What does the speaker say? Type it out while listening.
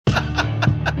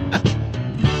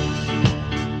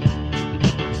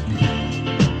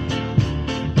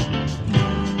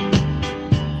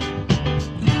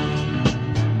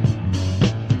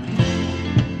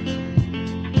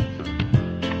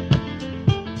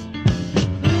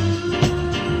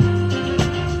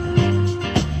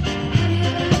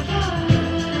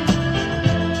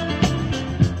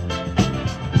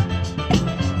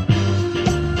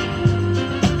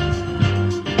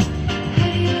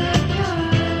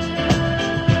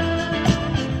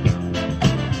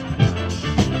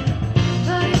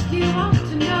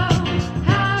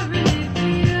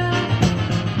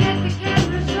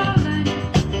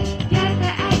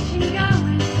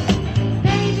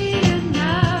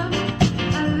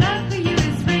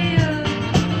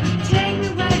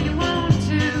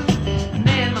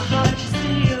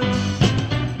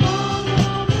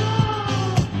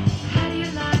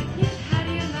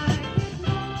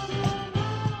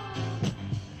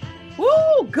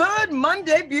Good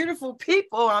Monday, beautiful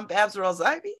people. I'm Babs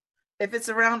Rawls-Ivy. If it's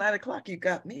around 9 o'clock, you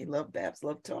got me. Love Babs,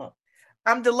 love talk.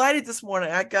 I'm delighted this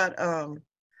morning. I got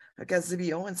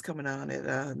Zibby Owens coming on at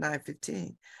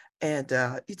 9:15. And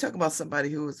you talk about somebody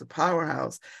who is a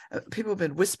powerhouse. People have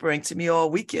been whispering to me all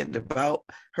weekend about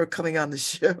her coming on the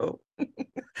show.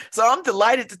 So I'm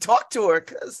delighted to talk to her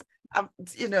because I'm,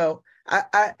 you know,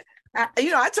 I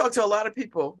talk to a lot of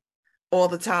people all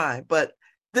the time, but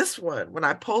this one, when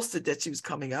I posted that she was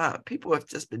coming on, people have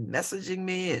just been messaging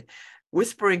me and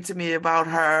whispering to me about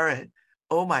her and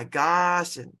oh my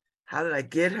gosh, and how did I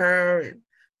get her? And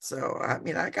so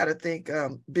I got to thank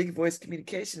Big Voice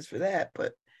Communications for that.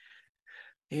 But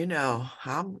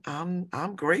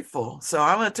I'm grateful. So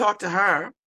I'm going to talk to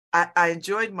her. I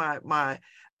enjoyed my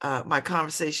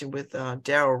conversation with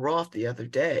Daryl Roth the other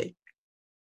day,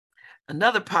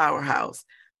 another powerhouse,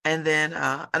 and then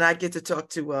and I get to talk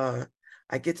to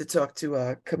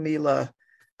Camila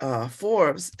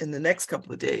Forbes in the next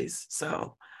couple of days.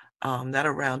 So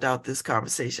that'll round out this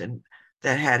conversation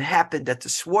that had happened at the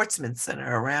Schwartzman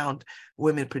Center around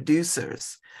women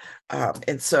producers.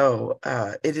 And so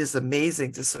it is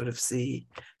amazing to sort of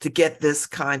to get this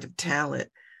kind of talent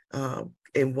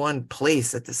in one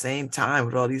place at the same time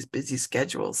with all these busy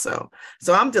schedules. So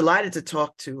I'm delighted to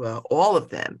talk to all of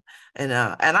them. And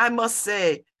I must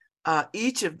say,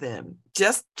 each of them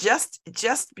just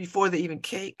before they even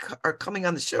came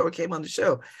on the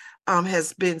show,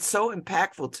 has been so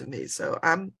impactful to me. So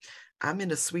I'm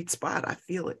in a sweet spot. I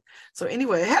feel it. So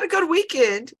anyway, I had a good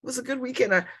weekend. It was a good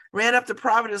weekend. I ran up to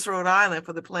Providence, Rhode Island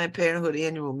for the Planned Parenthood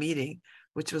annual meeting,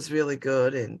 which was really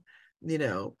good. And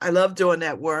I love doing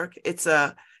that work. It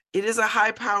is a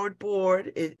high-powered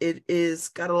board. It is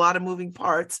got a lot of moving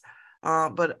parts,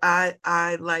 but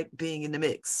I like being in the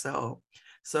mix. So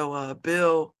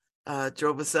Bill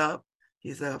drove us up.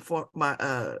 He's a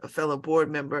fellow board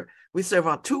member. We serve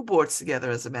on two boards together,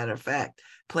 as a matter of fact,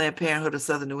 Planned Parenthood of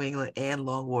Southern New England and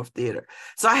Long Wharf Theater.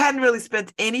 So I hadn't really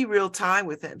spent any real time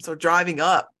with him. So driving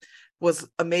up was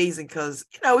amazing because,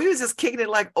 we was just kicking it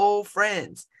like old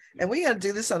friends. And we're going to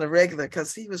do this on a regular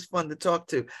because he was fun to talk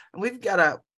to. And we've got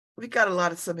a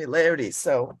lot of similarities.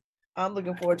 So I'm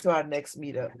looking forward to our next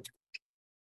meetup.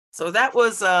 So that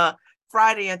was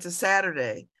Friday into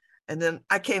Saturday. And then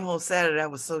I came home Saturday. I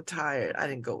was so tired. I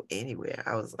didn't go anywhere.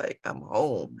 I was like, I'm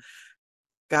home.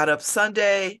 Got up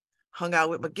Sunday, hung out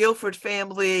with my Guilford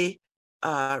family,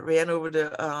 ran over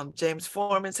to James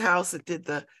Foreman's house and did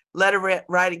the letter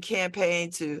writing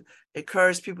campaign to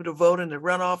encourage people to vote in the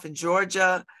runoff in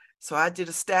Georgia. So I did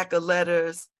a stack of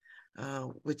letters,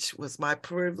 which was my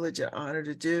privilege and honor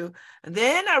to do. And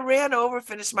then I ran over,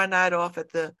 finished my night off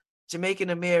at the Jamaican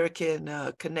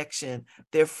American Connection,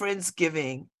 their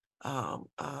Friendsgiving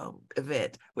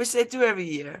event, which they do every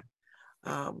year.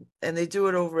 And they do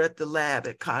it over at the lab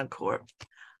at Concord.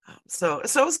 So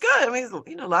it's good. I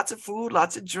mean, lots of food,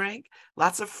 lots of drink,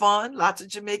 lots of fun, lots of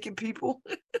Jamaican people.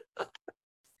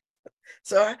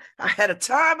 So I had a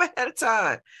time.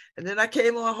 And then I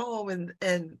came on home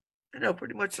and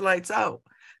pretty much lights out.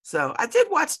 So I did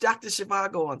watch Dr.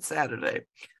 Zhivago on Saturday.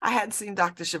 I hadn't seen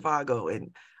Dr. Zhivago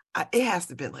in, it has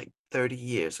to have been like 30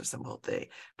 years or some whole thing.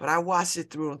 But I watched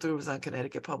it through and through. It was on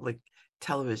Connecticut Public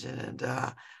Television. And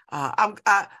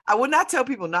I would not tell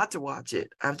people not to watch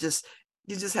it.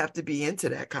 You just have to be into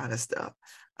that kind of stuff.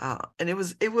 And it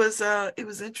was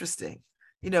interesting.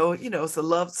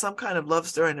 It's some kind of love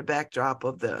story in the backdrop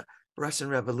of the Russian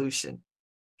Revolution.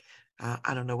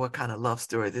 I don't know what kind of love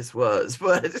story this was,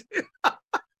 but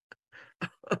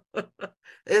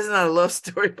it's not a love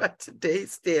story by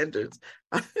today's standards.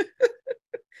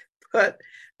 but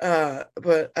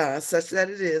such that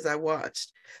it is. I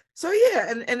watched. So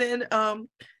yeah, and then and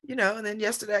then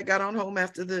yesterday I got on home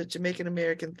after the Jamaican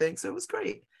American thing, so it was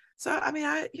great. So I mean,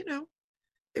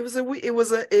 it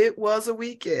was a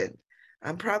weekend.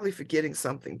 I'm probably forgetting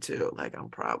something too. Like I'm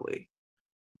probably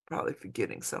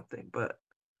forgetting something, but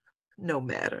no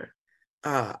matter.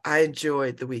 I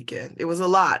enjoyed the weekend. It was a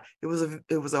lot. It was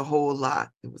a whole lot.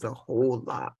 It was a whole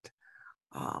lot.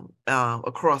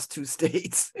 Across two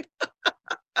states.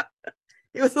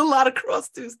 It was a lot across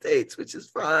two states, which is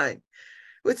fine.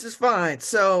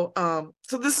 So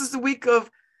this is the week of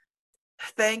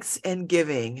thanks and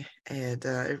giving, and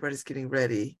everybody's getting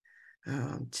ready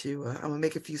I'm gonna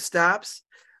make a few stops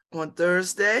on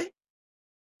Thursday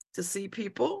to see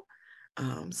people.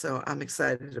 So I'm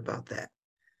excited about that.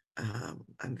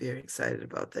 I'm very excited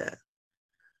about that.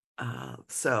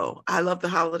 So I love the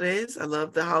holidays. I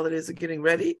love the holidays are getting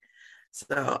ready.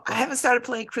 So I haven't started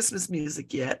playing Christmas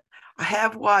music yet. I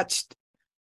have watched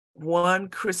one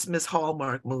Christmas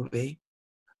Hallmark movie.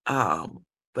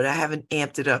 but I haven't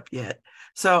amped it up yet.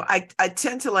 So I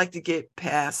tend to like to get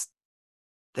past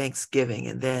Thanksgiving,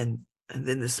 and then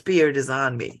the spirit is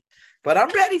on me. But I'm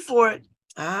ready for it.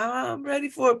 I'm ready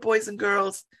for it, boys and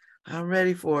girls. I'm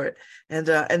ready for it. And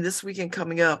this weekend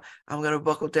coming up, I'm gonna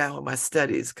buckle down with my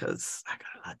studies because I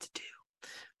got a lot to do.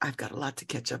 I've got a lot to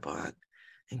catch up on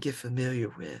and get familiar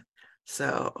with.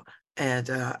 So, and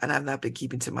I've not been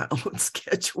keeping to my own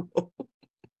schedule.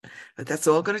 But that's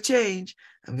all gonna change.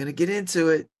 I'm gonna get into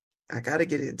it. I gotta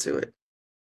get into it.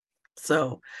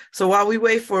 So while we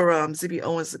wait for Zibby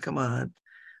Owens to come on,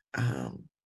 um,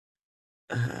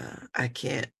 I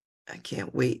can't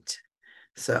wait.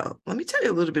 So let me tell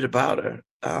you a little bit about her.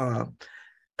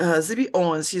 Zibby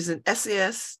Owens, she's an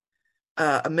essayist,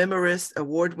 a memorist,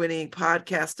 award-winning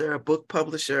podcaster, a book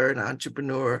publisher, an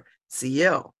entrepreneur,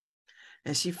 CEO.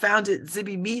 And she founded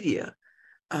Zibby Media,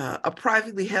 a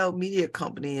privately held media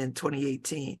company in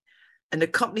 2018. And the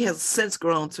company has since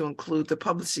grown to include the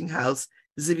publishing house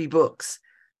Zibby Books,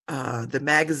 the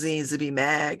magazine Zibby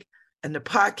Mag, and the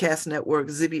podcast network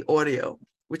Zibby Audio,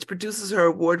 which produces her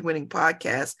award-winning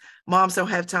podcast, Moms Don't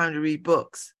Have Time to Read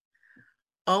Books.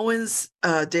 Owens'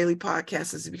 daily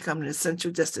podcast has become an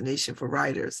essential destination for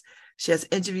writers. She has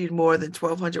interviewed more than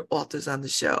 1,200 authors on the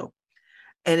show,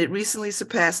 and it recently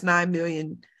surpassed 9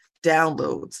 million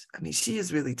downloads. I mean, she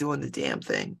is really doing the damn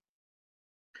thing.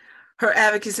 Her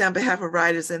advocacy on behalf of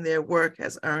writers and their work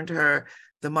has earned her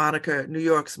the moniker New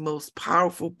York's most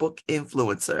powerful book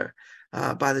influencer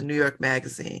by the New York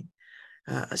Magazine.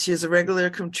 She is a regular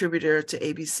contributor to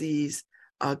ABC's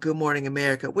Good Morning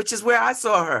America, which is where I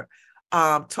saw her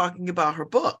talking about her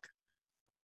book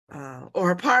or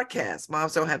her podcast,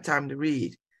 Moms Don't Have Time to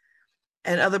Read,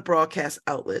 and other broadcast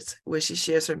outlets where she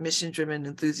shares her mission-driven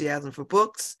enthusiasm for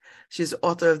books. She's the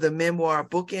author of the memoir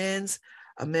Bookends,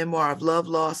 a memoir of love,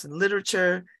 loss, and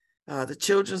literature, the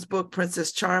children's book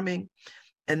Princess Charming,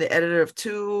 and the editor of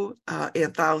 2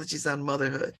 anthologies on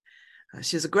motherhood.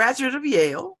 She's a graduate of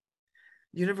Yale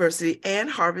University and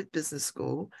Harvard Business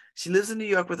School. She lives in New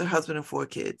York with her husband and 4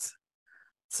 kids.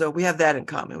 So we have that in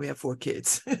common. We have 4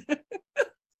 kids.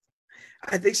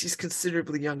 I think she's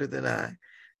considerably younger than I.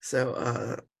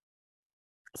 So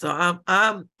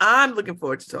I'm looking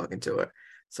forward to talking to her.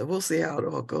 So we'll see how it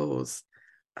all goes.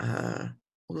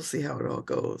 We'll see how it all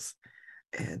goes.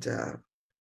 And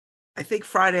I think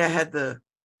Friday I had the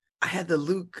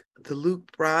Luke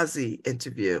Brasi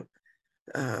interview,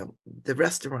 the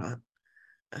restaurant,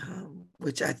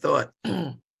 which I thought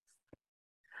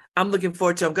I'm looking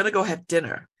forward to. I'm gonna go have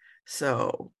dinner.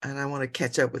 So, and I want to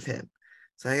catch up with him.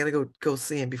 So I gotta go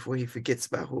see him before he forgets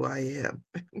about who I am.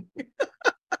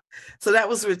 So that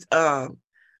was with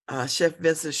Chef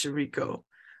Vincent Chirico.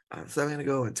 So I'm gonna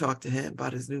go and talk to him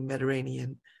about his new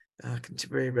Mediterranean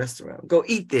contemporary restaurant. Go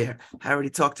eat there. I already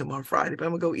talked to him on Friday, but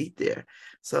I'm gonna go eat there.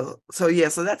 So yeah,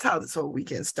 so that's how this whole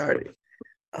weekend started,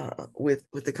 with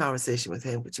the conversation with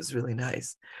him, which was really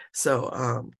nice. So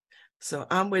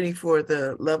I'm waiting for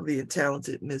the lovely and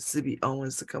talented Miss Zibby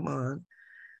Owens to come on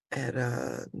at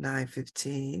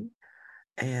 9:15,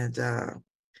 and at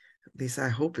least I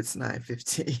hope it's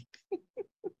 9:15.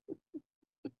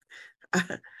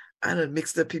 I done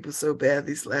mixed up people so bad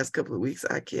these last couple of weeks.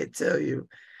 I can't tell you.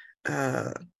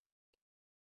 I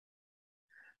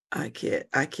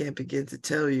can't begin to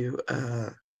tell you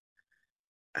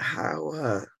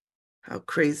how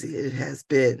crazy it has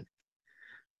been.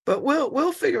 But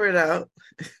we'll figure it out.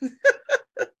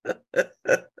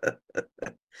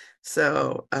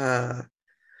 So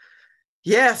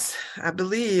yes, I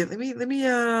believe. Let me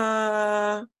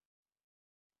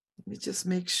just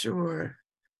make sure.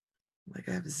 Like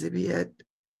I have Zibby yet.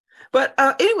 But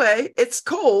anyway, it's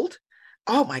cold.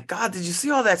 Oh my God, did you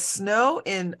see all that snow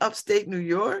in upstate New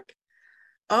York?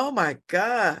 Oh my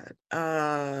God.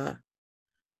 I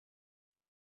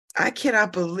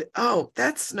cannot believe, oh,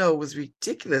 that snow was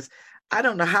ridiculous. I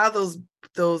don't know how those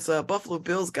Buffalo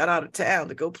Bills got out of town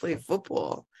to go play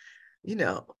football. You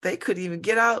know, they couldn't even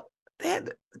get out.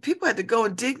 People had to go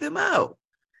and dig them out.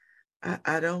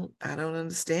 I don't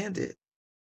understand it.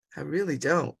 I really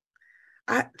don't.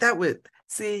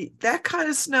 That kind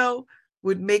of snow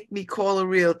would make me call a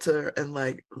realtor and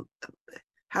like,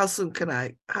 how soon can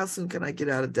I get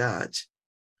out of Dodge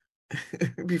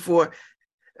before?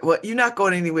 Well, you're not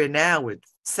going anywhere now with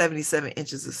 77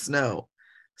 inches of snow.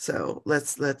 So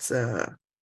let's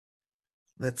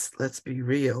be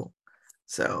real.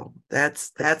 So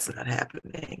that's not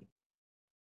happening.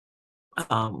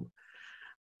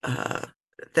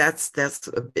 That's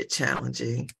a bit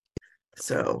challenging.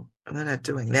 So I'm not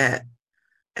doing that.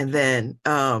 And then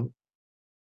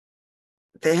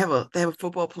they have a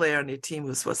football player on their team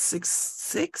who's what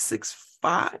 6'6",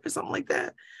 6'5", or something like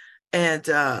that, and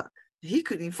he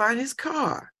couldn't even find his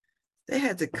car. They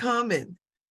had to come and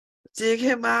dig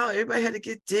him out. Everybody had to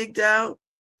get digged out.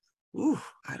 Ooh,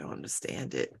 I don't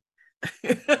understand it.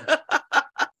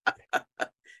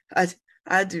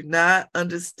 I do not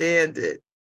understand it,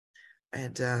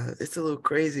 and it's a little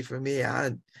crazy for me.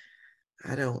 I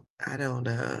don't.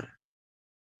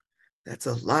 That's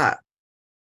a lot.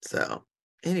 So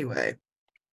anyway,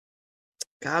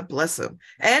 God bless him.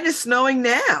 And it's snowing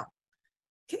now.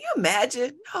 Can you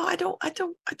imagine? No, I don't want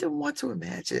to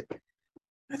imagine.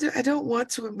 I don't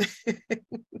want to imagine.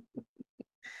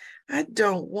 I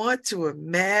don't want to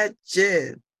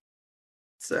imagine.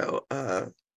 So I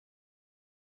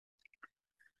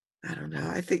don't know.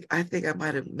 I think I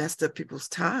might have messed up people's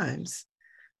times.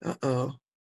 Uh-oh.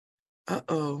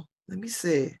 Uh-oh. Let me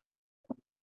see.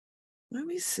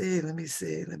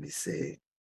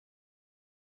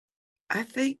 I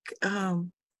think I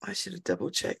should have double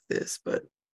checked this, but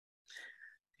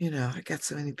I got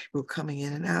so many people coming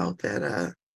in and out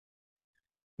that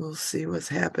we'll see what's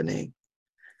happening.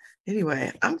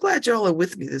 Anyway, I'm glad y'all are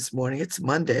with me this morning. It's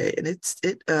Monday, and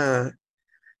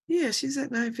yeah, she's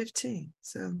at 9:15.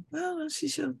 So, well,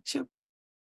 she'll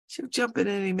jump in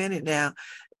any minute now.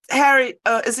 Harry,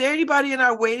 is there anybody in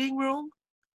our waiting room?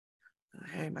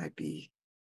 Harry might be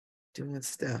doing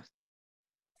stuff.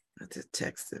 I just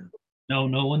text him. No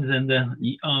one's in there.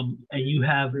 And you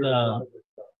have the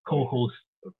co-host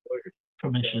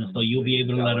permission, so you'll be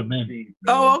able to let them in.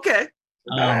 Oh, okay.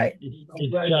 All right. It's I'm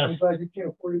glad you can't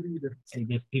afford it either. I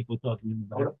guess people talking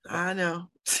about it. I know.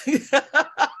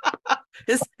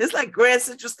 It's like Grand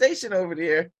Central Station over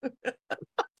there.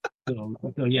 So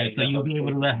you'll be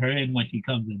able to let her in when she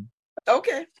comes in.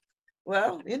 Okay.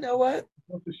 Well, you know what?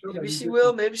 Maybe she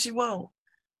will, maybe she won't.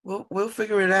 We'll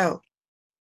figure it out.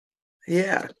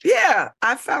 Yeah.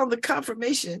 I found the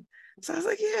confirmation. So I was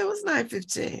like, yeah, it was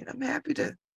 9:15. I'm happy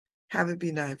to have it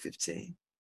be 9:15.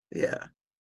 Yeah.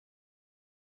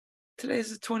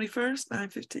 Today's the 21st,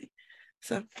 9:15.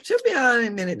 So she'll be on in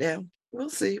a minute now. We'll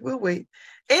see. We'll wait.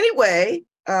 Anyway,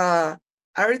 I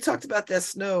already talked about that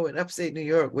snow in upstate New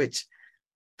York, which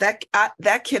that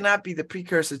cannot be the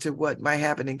precursor to what might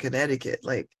happen in Connecticut.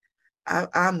 Like,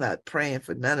 I'm not praying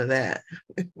for none of that.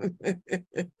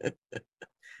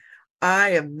 I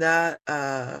am not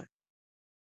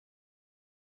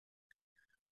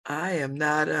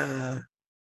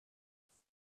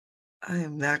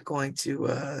going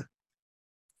to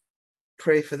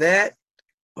pray for that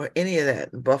or any of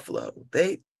that in Buffalo.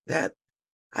 I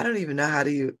don't even know how do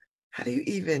you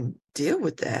even deal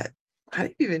with that?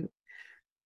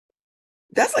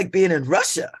 That's like being in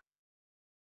Russia.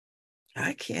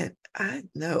 I can't.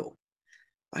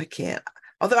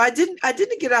 Although I didn't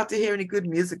get out to hear any good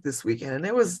music this weekend, and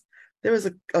there was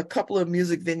a couple of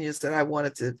music venues that I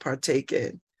wanted to partake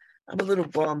in. I'm a little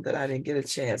bummed that I didn't get a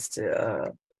chance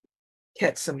to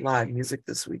catch some live music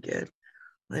this weekend.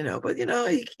 But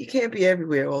you can't be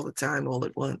everywhere all the time, all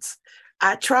at once.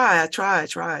 I try,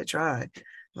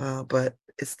 but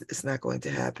it's not going to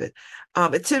happen.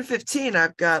 At 10:15,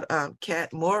 I've got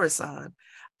Kat Morris on,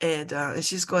 and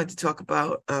she's going to talk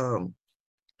about our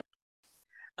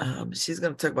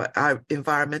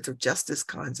environmental justice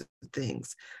kinds of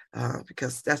things,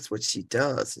 because that's what she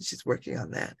does, and she's working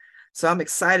on that. So I'm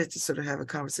excited to sort of have a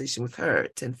conversation with her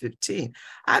at 10:15.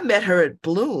 I met her at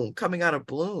Bloom, coming out of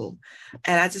Bloom,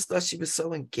 and I just thought she was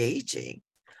so engaging.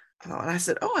 And I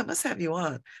said, oh, I must have you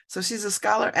on. So she's a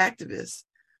scholar activist.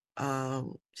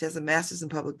 She has a master's in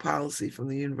public policy from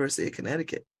the University of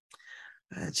Connecticut.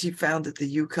 And she founded the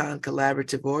Yukon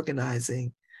Collaborative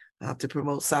Organizing to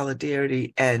promote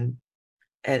solidarity and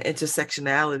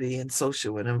intersectionality in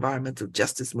social and environmental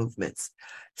justice movements.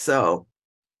 So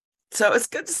it's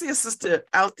good to see a sister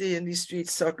out there in these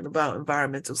streets talking about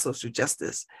environmental social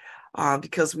justice,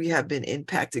 because we have been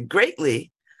impacted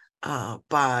greatly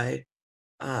by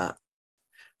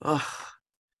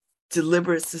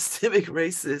deliberate systemic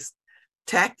racist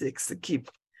tactics to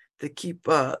keep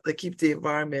the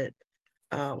environment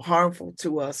harmful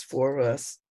to us, for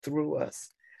us, through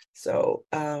us. So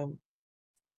yeah,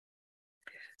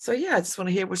 I just want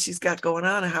to hear what she's got going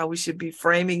on and how we should be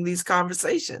framing these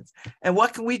conversations. And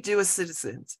what can we do as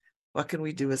citizens?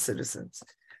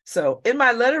 So in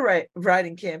my letter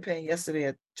writing campaign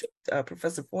yesterday at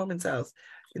Professor Foreman's house,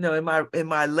 in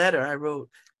my letter, I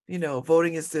wrote,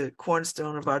 voting is the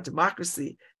cornerstone of our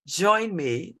democracy. Join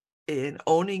me in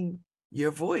owning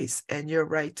your voice and your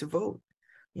right to vote.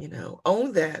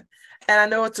 own that. And I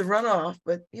know it's a runoff,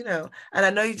 but, and I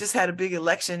know you just had a big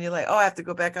election. You're like, oh, I have to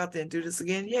go back out there and do this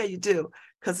again. Yeah, you do,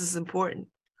 because it's important.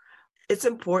 It's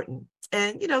important.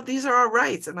 And, these are our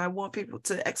rights, and I want people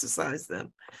to exercise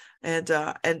them. And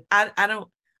I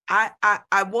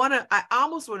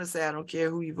almost want to say, I don't care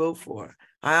who you vote for.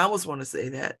 I almost want to say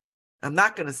that. I'm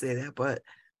not going to say that, but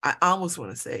I almost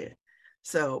want to say it.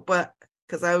 So, but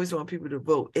because I always want people to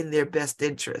vote in their best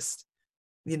interest,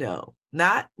 not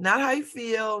how you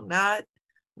feel, not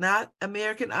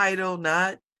American Idol,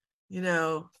 not,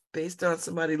 based on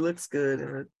somebody looks good in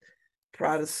a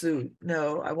Prada suit.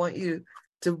 No, I want you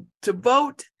to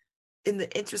vote in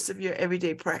the interest of your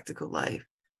everyday practical life.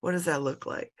 What does that look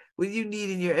like? What do you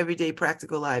need in your everyday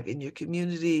practical life, in your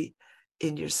community,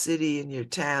 in your city, in your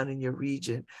town, in your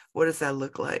region? What does that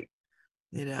look like?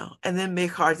 And then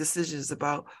make hard decisions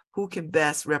about who can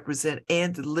best represent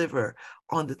and deliver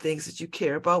on the things that you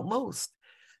care about most.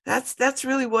 That's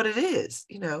really what it is.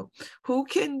 Who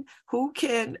can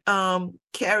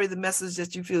carry the message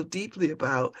that you feel deeply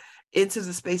about into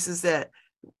the spaces that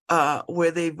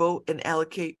where they vote and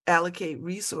allocate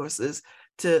resources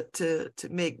to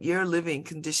make your living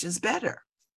conditions better.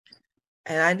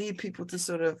 And I need people to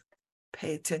sort of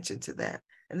pay attention to that.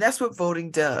 And that's what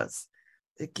voting does.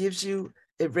 It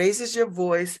raises your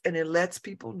voice, and it lets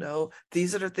people know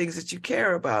these are the things that you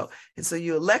care about. And so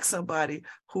you elect somebody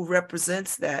who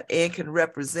represents that and can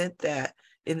represent that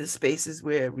in the spaces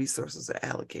where resources are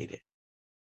allocated,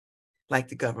 like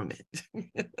the government.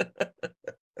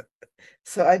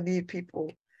 So I need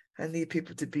people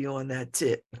to be on that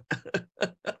tip.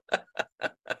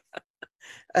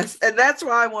 And that's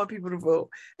why I want people to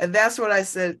vote. And that's what I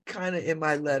said kind of in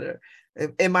my letter,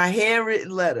 in my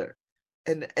handwritten letter.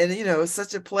 And it's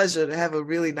such a pleasure to have a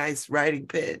really nice writing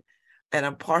pen. And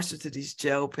I'm partial to these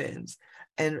gel pens,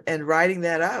 and writing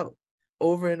that out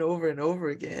over and over and over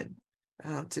again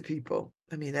to people.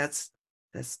 I mean, that's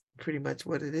pretty much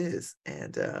what it is.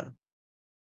 And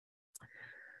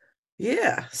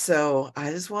yeah, so I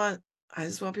just want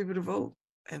people to vote,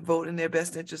 and vote in their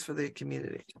best interest for their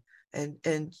community.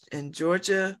 And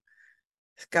Georgia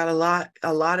has got a lot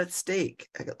at stake,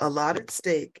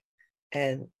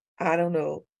 and I don't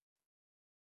know.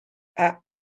 I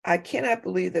cannot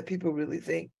believe that people really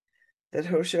think that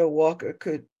Herschel Walker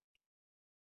could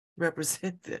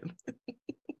represent them.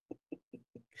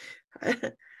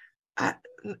 And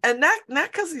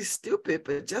not because he's stupid,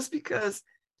 but just because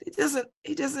he does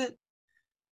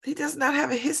not have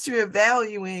a history of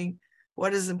valuing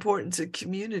what is important to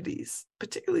communities,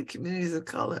 particularly communities of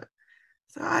color.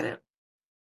 So I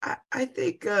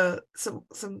think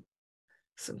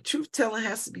some truth telling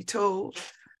has to be told,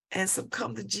 and some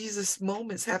come to Jesus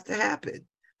moments have to happen.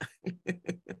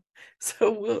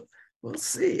 So we'll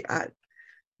see.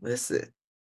 Listen,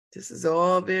 this is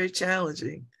all very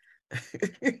challenging.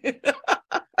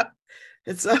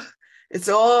 It's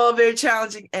all very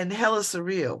challenging and hella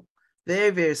surreal, very,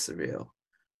 very surreal.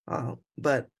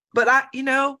 But I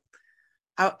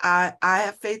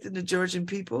have faith in the Georgian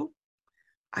people.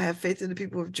 I have faith in the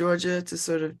people of Georgia to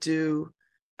sort of do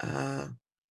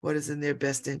what is in their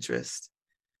best interest.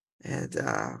 And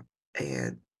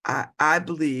I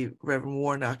believe Reverend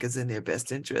Warnock is in their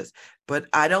best interest. But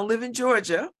I don't live in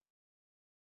Georgia.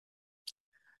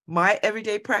 My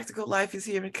everyday practical life is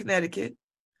here in Connecticut.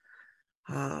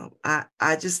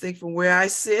 I just think from where I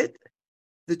sit,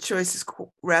 the choice is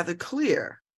rather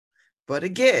clear. But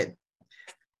again,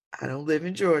 I don't live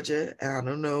in Georgia, and I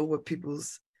don't know what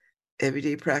people's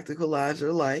everyday practical lives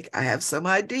are like. I have some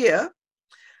idea.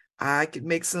 I could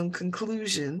make some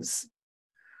conclusions.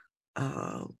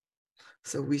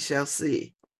 So we shall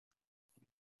see.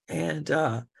 And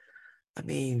I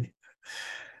mean,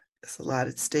 it's a lot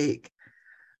at stake.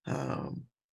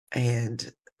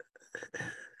 And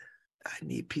I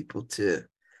need people to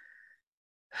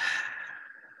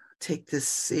take this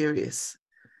serious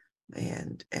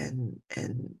and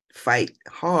fight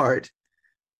hard,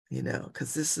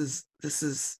 because this is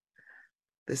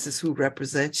who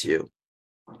represents you.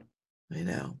 I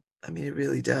mean, it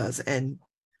really does. And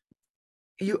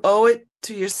you owe it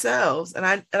to yourselves. And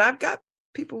I've got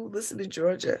people who listen in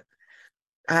Georgia.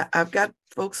 I've got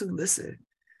folks who listen.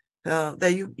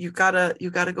 That you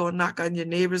gotta go and knock on your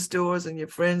neighbors' doors and your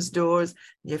friends' doors,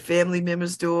 and your family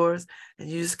members' doors, and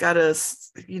you just gotta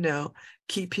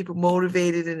keep people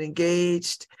motivated and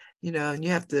engaged. And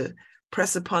you have to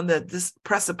press upon them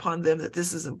that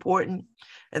this is important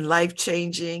and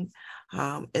life-changing,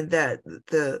 and that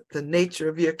the nature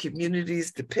of your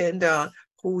communities depend on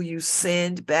who you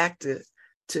send back to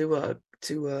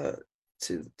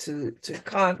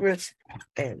Congress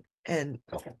and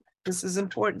This is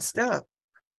important stuff.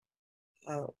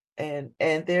 And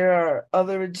there are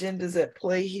other agendas at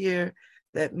play here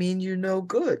that mean you no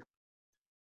good.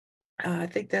 I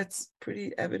think that's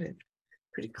pretty evident,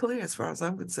 pretty clear as far as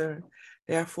I'm concerned.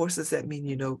 There are forces that mean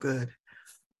you no good.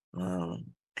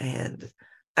 And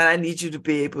I need you to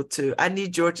be able to, I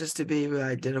need Georgians to be able to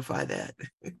identify that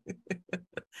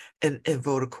and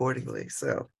vote accordingly.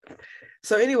 So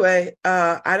anyway,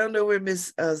 I don't know where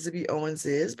Miss Zibby Owens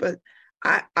is, but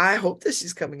I hope that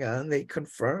she's coming on. They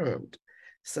confirmed.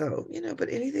 So, but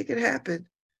anything can happen,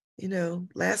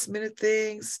 last minute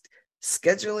things,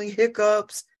 scheduling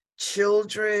hiccups,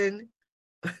 children.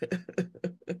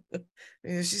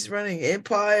 She's running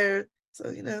Empire. So,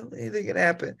 anything can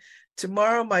happen.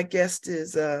 Tomorrow, my guest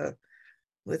is,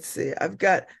 let's see, I've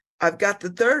got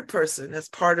the third person as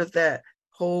part of that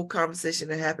whole conversation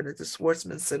that happened at the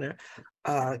Schwartzman Center,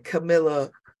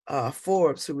 Camilla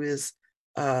Forbes, who is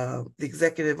the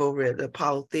executive over at the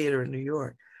Apollo Theater in New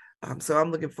York. So I'm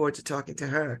looking forward to talking to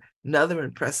her. Another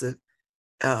impressive,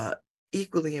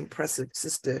 equally impressive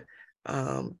sister,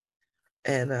 and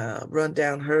run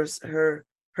down her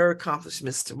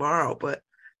accomplishments tomorrow. But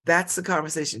that's the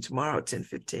conversation tomorrow at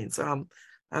 10:15. So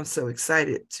I'm so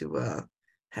excited to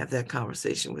have that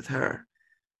conversation with her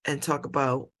and talk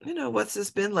about, what's this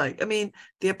been like. I mean,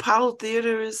 the Apollo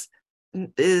Theater is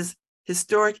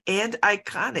historic and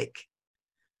iconic.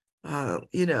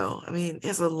 It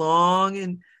has a long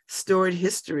and storied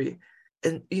history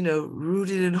and,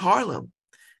 rooted in Harlem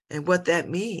and what that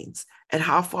means and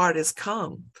how far it has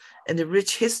come and the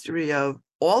rich history of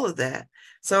all of that.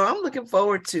 So I'm looking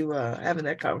forward to having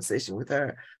that conversation with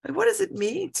her. Like, what does it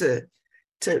mean to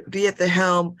be at the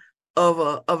helm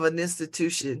of an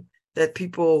institution that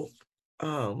people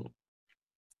love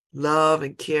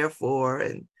and care for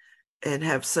and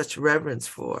have such reverence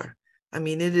for? I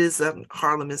mean, it is a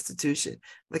Harlem institution.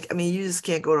 You just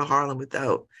can't go to Harlem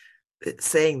without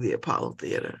saying the Apollo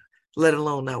Theater, let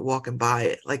alone not walking by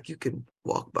it. Like, you can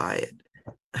walk by it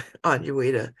on your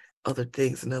way to other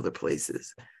things and other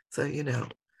places. So,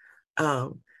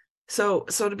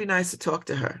 so it'd be nice to talk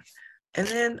to her. And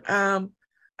then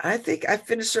I think I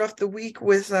finished off the week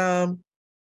with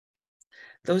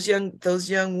those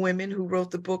young women who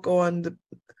wrote the book on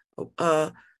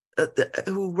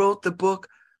who wrote the book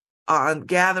on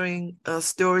gathering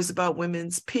stories about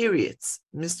women's periods,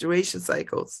 menstruation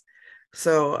cycles.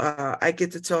 So I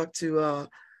get to talk to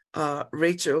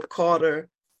Rachel Carter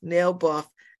Nailbuff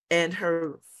and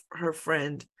her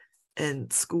friend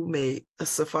and schoolmate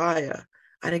Sophia.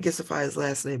 I didn't get Sophia's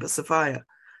last name, but Sophia.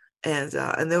 And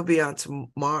they'll be on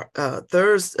tomorrow,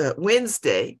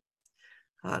 Wednesday.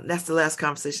 That's the last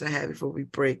conversation I had before we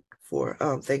break for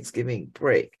Thanksgiving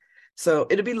break. So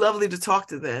it'll be lovely to talk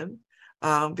to them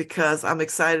because I'm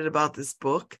excited about this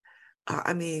book.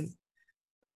 I mean,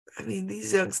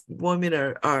 these young women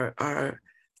are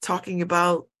talking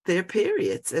about their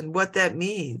periods and what that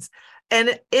means,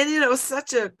 and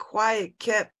such a quiet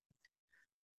kept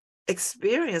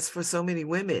experience for so many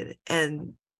women.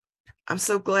 And I'm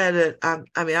so glad that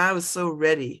I was so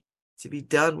ready to be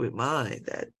done with mine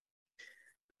that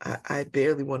I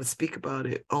barely want to speak about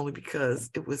it, only because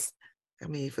it was,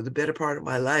 for the better part of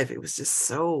my life, it was just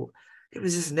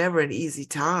never an easy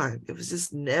time. It was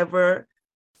just never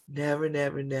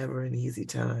an easy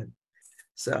time.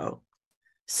 So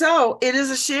it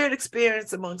is a shared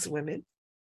experience amongst women,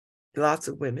 lots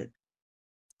of women,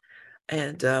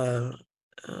 and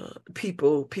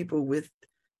people with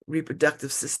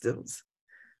reproductive systems.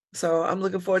 So I'm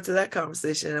looking forward to that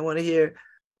conversation. I want to hear,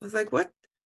 I was like, what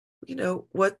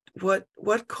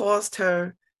caused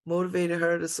her, motivated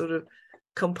her to sort of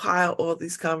compile all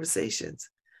these conversations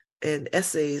and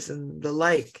essays and the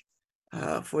like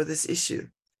for this issue.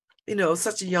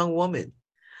 Such a young woman.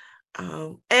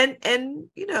 And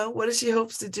what does she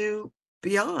hopes to do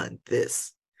beyond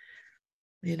this?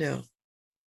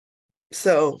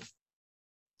 So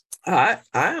I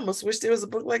almost wish there was a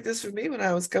book like this for me when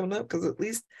I was coming up, because at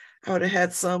least I would have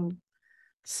had some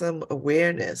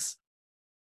awareness,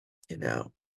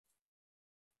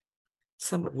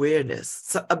 some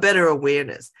awareness, a better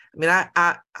awareness.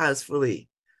 I was fully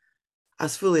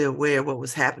aware of what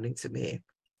was happening to me,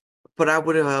 but I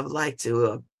would have liked to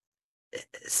have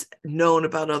known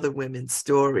about other women's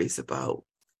stories about,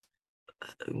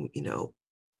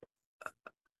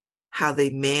 how they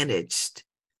managed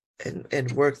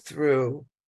and worked through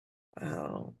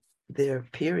their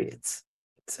periods.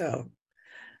 So,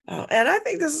 and I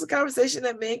think this is a conversation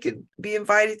that men could be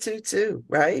invited to too,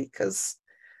 right? Because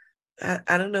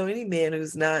I don't know any man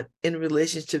who's not in a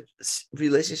relationship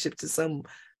to some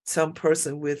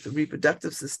person with a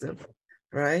reproductive system,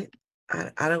 right?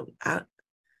 I don't,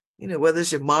 whether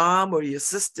it's your mom or your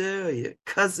sister or your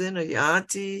cousin or your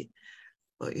auntie,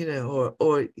 or,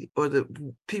 or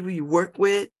the people you work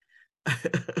with,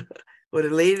 or the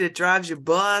lady that drives your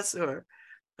bus, or,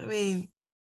 I mean,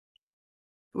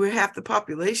 we're half the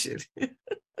population.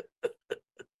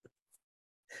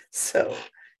 So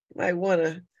you might want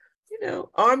to,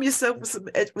 arm yourself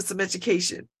with some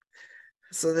education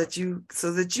so that you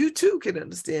too can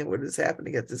understand what is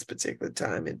happening at this particular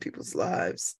time in people's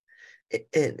lives.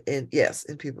 And yes,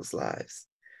 in people's lives.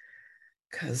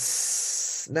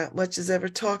 Because not much is ever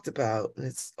talked about.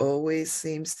 It's always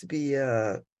seems to be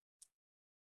a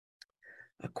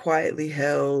quietly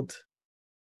held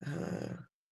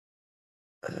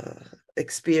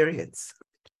experience.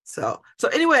 So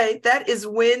anyway, that is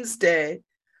Wednesday.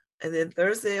 And then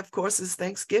Thursday, of course, is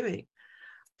Thanksgiving.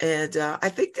 And I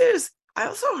think I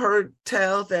also heard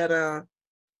tell that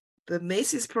the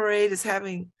Macy's parade is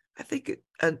having, I think,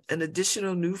 an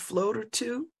additional new float or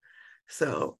two.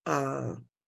 So I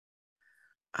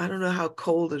don't know how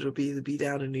cold it'll be to be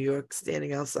down in New York,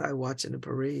 standing outside watching the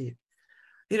parade.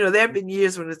 There have been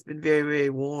years when it's been very,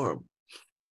 very warm.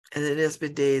 And then there's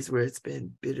been days where it's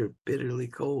been bitterly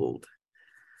cold.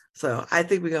 So I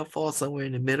think we're going to fall somewhere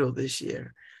in the middle this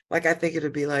year. Like, I think it'll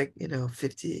be like,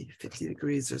 50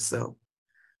 degrees or so,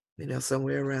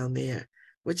 somewhere around there,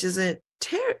 which isn't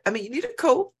terrible. I mean, you need a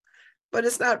coat, but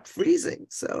it's not freezing.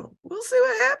 So we'll see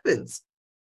what happens.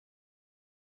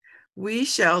 We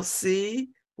shall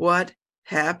see what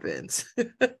happens.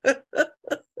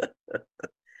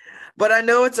 But I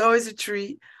know it's always a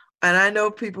treat. And I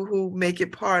know people who make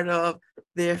it part of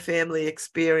their family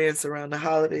experience around the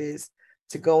holidays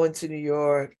to go into New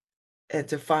York and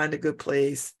to find a good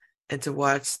place and to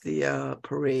watch the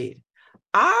parade.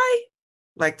 I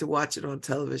like to watch it on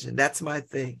television. That's my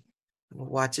thing. I'm gonna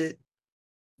watch it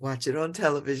on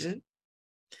television,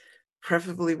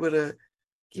 preferably with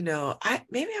maybe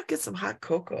I'll get some hot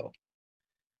cocoa,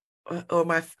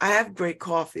 or I have great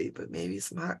coffee, but maybe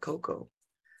some hot cocoa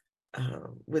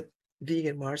with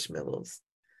vegan marshmallows.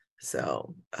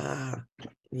 So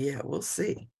yeah, we'll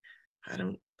see. I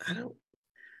don't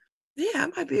yeah, I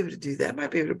might be able to do that. I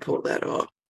might be able to pull that off.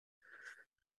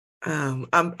 I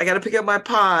got to pick up my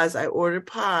pies. I ordered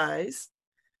pies.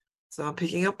 So I'm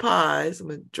picking up pies. I'm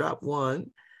going to drop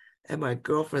one at my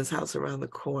girlfriend's house around the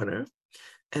corner.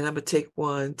 And I'm going to take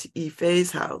one to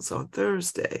Ife's house on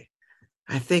Thursday.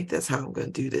 I think that's how I'm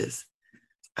going to do this.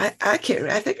 I can't,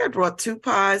 I think I brought 2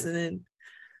 pies, and then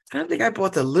I don't think I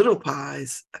bought the little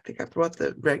pies. I think I brought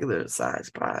the regular size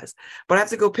pies, but I have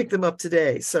to go pick them up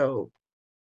today. So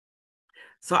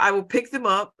I will pick them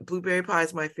up. Blueberry pie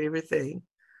is my favorite thing.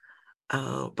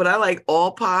 But I like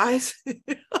all pies.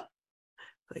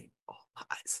 Like all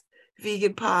pies.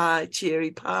 Vegan pie,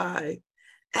 cherry pie,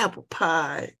 apple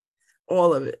pie,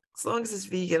 all of it. As long as it's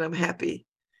vegan, I'm happy.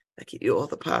 I can eat all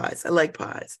the pies. I like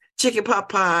pies. Chicken pot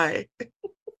pie.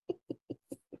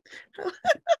 I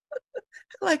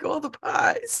like all the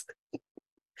pies.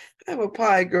 I'm a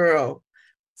pie girl.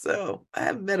 So I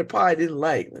haven't met a pie I didn't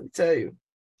like, let me tell you.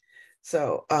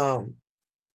 So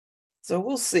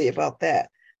we'll see about that.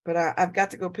 But I've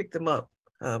got to go pick them up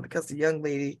because the young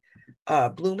lady,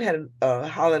 Bloom had a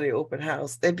holiday open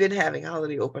house. They've been having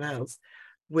holiday open house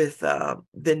with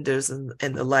vendors and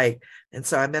the like. And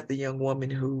so I met the young woman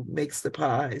who makes the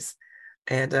pies.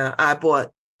 And I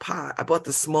bought pie. I bought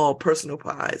the small personal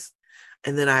pies.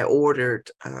 And then I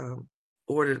ordered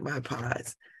my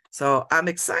pies. So I'm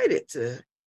excited to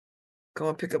go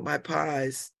and pick up my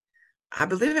pies. I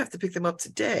believe I have to pick them up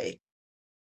today.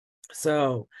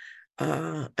 So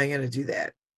I'm going to do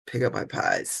that, pick up my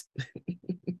pies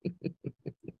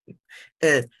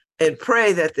and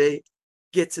pray that they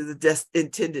get to the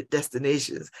intended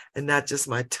destinations and not just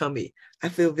my tummy. I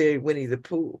feel very Winnie the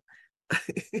Pooh.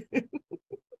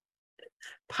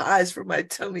 Pies for my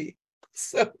tummy.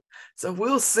 So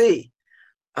we'll see.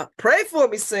 Pray for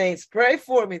me, saints. Pray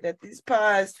for me that these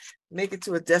pies make it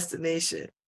to a destination,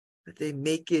 that they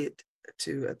make it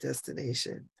to a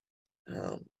destination.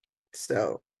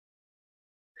 So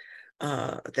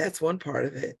that's one part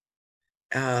of it.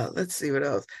 Let's see what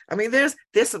else. I mean, there's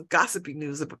some gossipy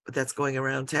news that's going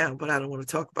around town, but I don't want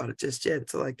to talk about it just yet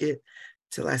till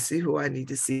I see who I need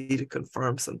to see to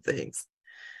confirm some things.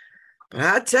 But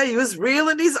I tell you, it's real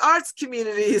in these arts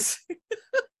communities.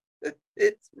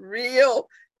 It's real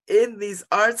in these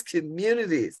arts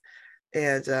communities.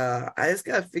 And I just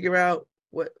got to figure out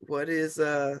what is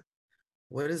the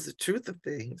truth of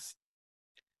things.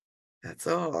 That's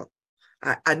all.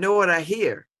 I know what I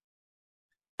hear,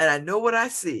 and I know what I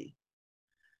see.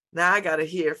 Now I got to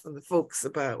hear from the folks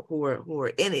about who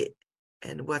are in it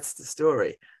And what's the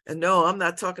story? And no, I'm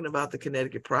not talking about the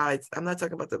Connecticut Pride. I'm not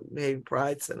talking about the Maine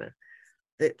Pride Center.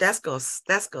 That's gonna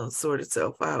sort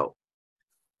itself out.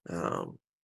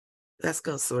 That's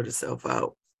gonna sort itself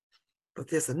out. But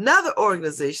there's another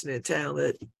organization in town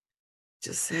that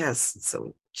just has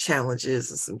some challenges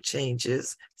and some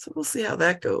changes. So we'll see how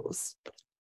that goes.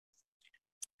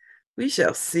 We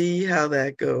shall see how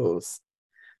that goes.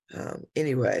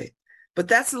 Anyway, but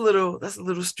that's a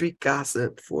little street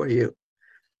gossip for you.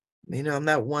 You know, I'm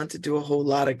not one to do a whole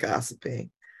lot of gossiping,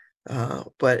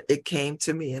 but it came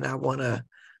to me, and I wanna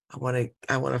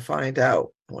find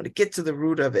out. I want to get to the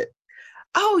root of it.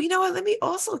 Oh, you know what? Let me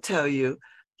also tell you.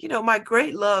 You know, my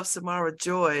great love, Samara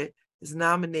Joy, is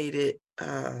nominated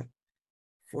for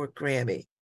a Grammy.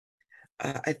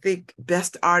 I think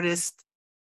Best Artist,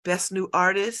 Best New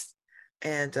Artist,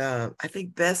 and I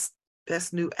think Best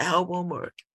New Album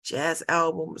or Jazz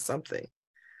Album or something.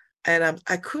 And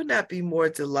I could not be more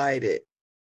delighted.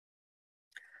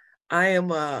 I'm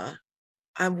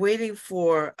waiting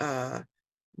for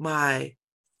my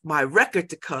record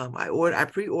to come. I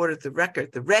pre-ordered the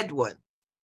record, the red one.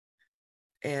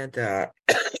 And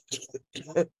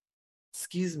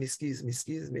excuse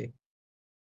me.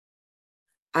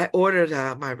 I ordered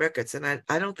my records, and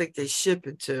I don't think they ship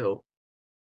until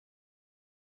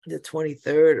the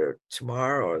 23rd or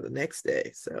tomorrow or the next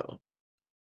day. So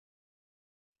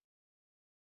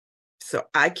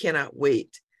I cannot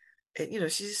wait.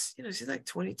 And she's like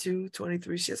 22,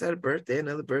 23. She just had a birthday,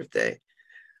 another birthday.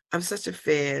 I'm such a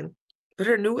fan. But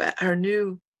her new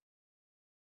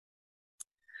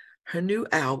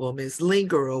album is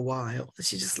Linger a While.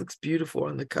 She just looks beautiful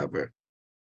on the cover.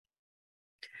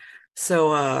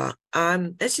 So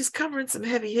and she's covering some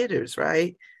heavy hitters,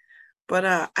 right? But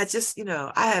I just,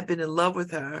 I have been in love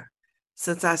with her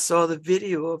since I saw the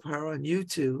video of her on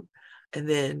YouTube. And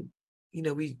then,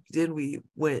 we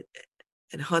went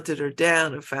and hunted her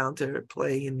down and found her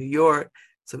playing in New York.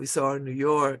 So we saw her in New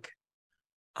York.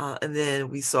 And then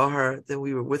we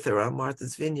were with her on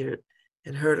Martha's Vineyard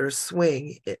and heard her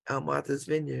swing on Martha's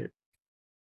Vineyard.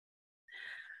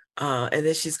 And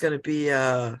then she's going to be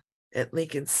at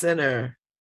Lincoln Center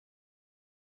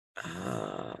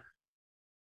on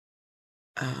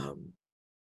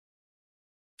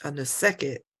the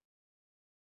 2nd.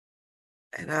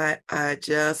 And I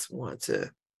just want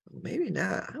to, maybe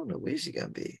not, I don't know where she's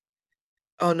going to be.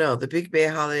 Oh no, the Big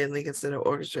Band Holiday and Lincoln Center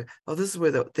Orchestra. Oh, this is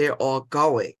where they're all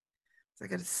going. So I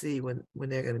got to see when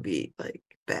they're going to be like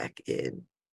back in.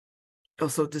 Oh,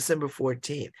 so December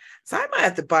 14th. So I might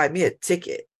have to buy me a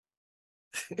ticket.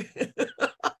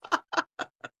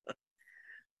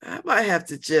 I might have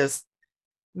to just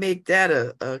make that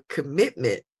a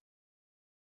commitment.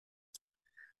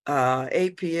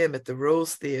 8 p.m. at the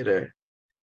Rose Theater.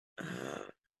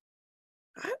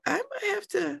 I might have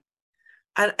to.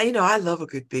 I love a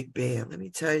good big band. Let me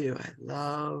tell you, I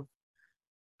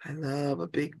love a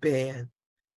big band.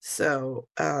 So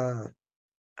I'll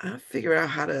figure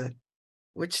out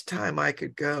which time I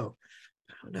could go.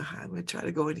 I don't know how I'm going to try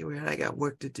to go anywhere. I got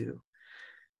work to do.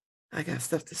 I got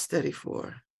stuff to study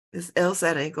for. This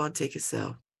LSAT ain't going to take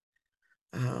itself.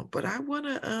 But I want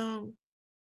to,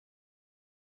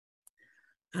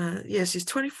 yeah, she's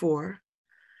 24.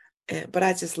 But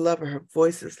I just love her. Her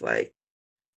voice is like,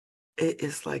 it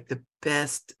is like the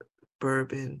best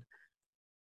bourbon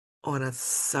on a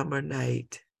summer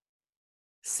night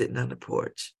sitting on the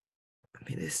porch. I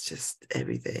mean, it's just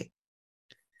everything.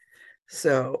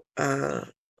 So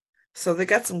they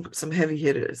got some heavy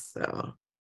hitters. So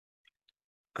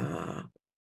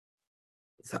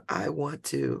I want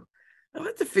to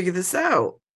figure this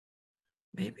out.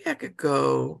 Maybe I could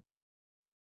go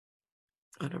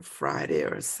on a Friday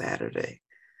or a Saturday.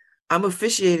 I'm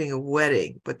officiating a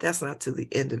wedding, but that's not till the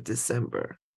end of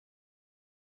December.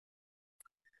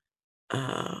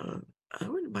 I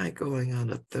wouldn't mind going on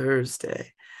a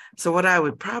Thursday. So what I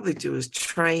would probably do is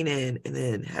train in and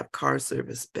then have car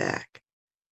service back.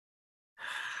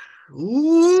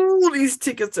 Ooh, these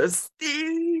tickets are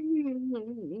steep.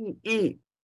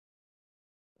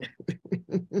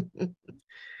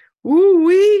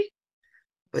 Ooh-wee.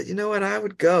 But you know what? I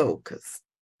would go because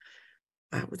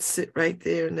I would sit right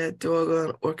there in that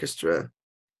doggone orchestra.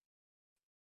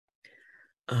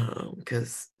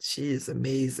 Because she is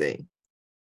amazing.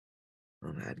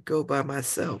 And I'd go by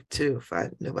myself too if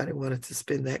nobody wanted to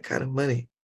spend that kind of money.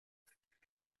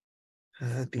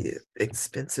 That'd be an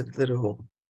expensive little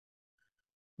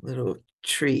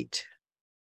treat.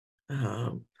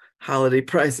 Holiday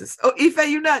prices. Oh, Ife,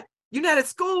 you're not at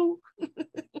school.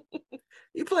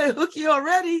 You play hooky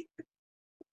already.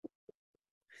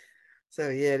 So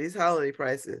yeah, these holiday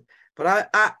prices. But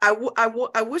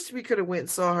I wish we could have went and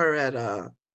saw her at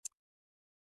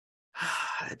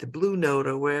at the Blue Note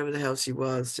or wherever the hell she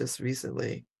was just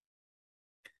recently.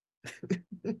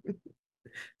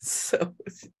 So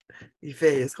Ife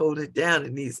is holding it down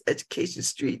in these education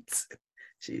streets.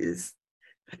 She is,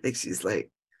 I think she's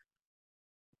like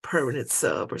permanent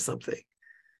sub or something.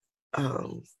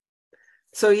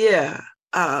 So yeah,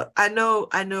 I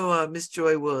know Miss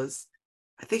Joy was,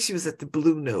 I think she was at the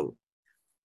Blue Note,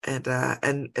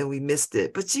 and we missed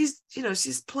it. But she's,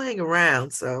 she's playing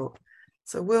around, so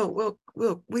we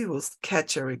will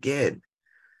catch her again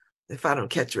if I don't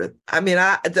catch her. I mean,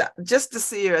 just to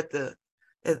see her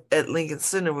at Lincoln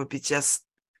Center would be just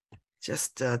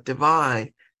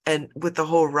divine, and with the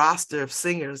whole roster of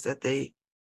singers that they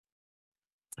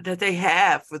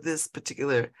have for this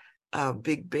particular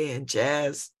big band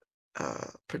jazz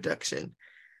production,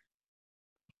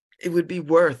 it would be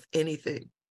worth anything,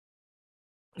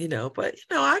 but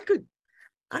I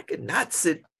could not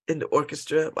sit in the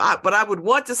orchestra, but I would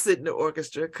want to sit in the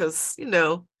orchestra because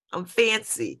I'm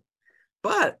fancy.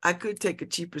 But I could take a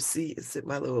cheaper seat and sit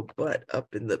my little butt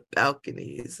up in the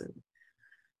balconies and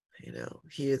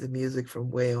hear the music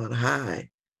from way on high.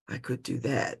 I could do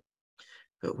that,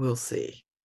 but we'll see.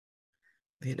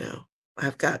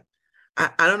 I've got, I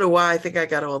don't know why I think I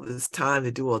got all this time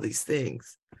to do all these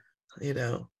things.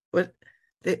 What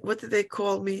did they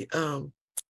call me? One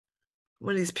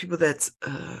of these people that's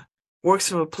works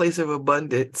from a place of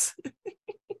abundance.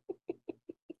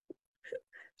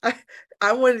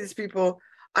 I'm one of these people.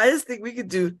 I just think we could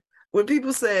do, when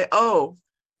people say, "Oh,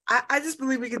 I just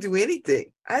believe we could do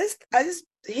anything." I just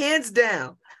hands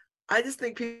down, I just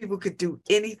think people could do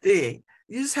anything.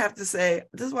 You just have to say,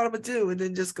 "This is what I'm gonna do," and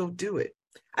then just go do it.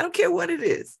 I don't care what it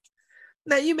is.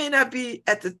 Now, you may not be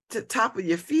at the top of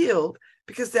your field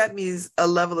because that means a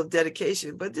level of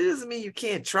dedication, but it doesn't mean you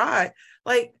can't try.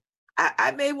 Like,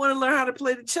 I may want to learn how to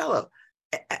play the cello.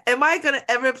 Am I going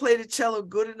to ever play the cello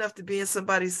good enough to be in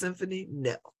somebody's symphony?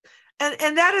 No.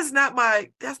 And that's not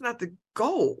the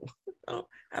goal.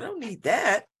 I don't need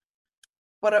that.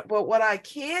 But what I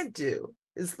can do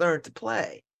is learn to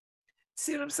play.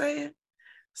 See what I'm saying?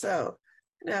 So,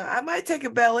 I might take a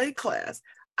ballet class.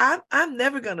 I'm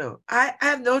never gonna, I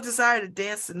have no desire to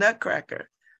dance the Nutcracker,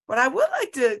 but I would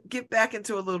like to get back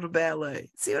into a little ballet.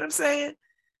 See what I'm saying?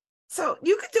 So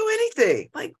you could do anything.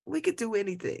 Like, we could do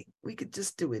anything. We could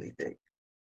just do anything.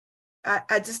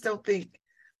 I just don't think,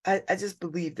 I just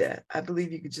believe that. I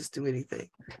believe you could just do anything.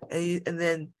 And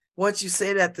then once you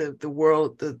say that, the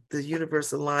world, the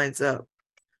universe lines up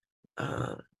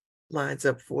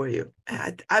for you.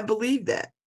 I believe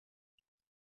that.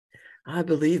 I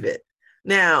believe it.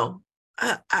 Now,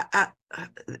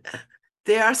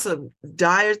 there are some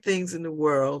dire things in the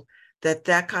world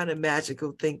that kind of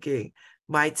magical thinking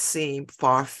might seem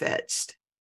far-fetched.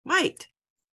 Might.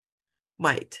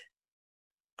 But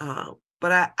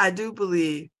I do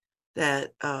believe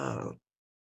that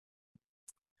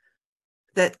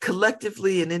that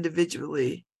collectively and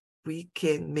individually, we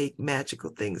can make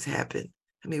magical things happen.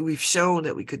 I mean, we've shown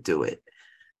that we could do it.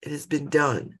 It has been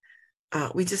done.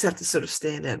 We just have to sort of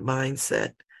stay in that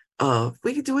mindset of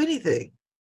we can do anything.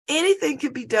 Anything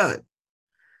can be done.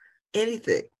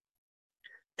 Anything.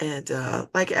 And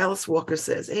like Alice Walker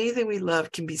says, anything we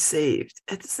love can be saved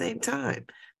at the same time.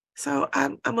 So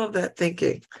I'm of that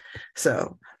thinking.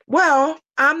 So, well,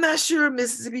 I'm not sure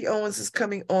Mississippi Owens is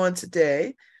coming on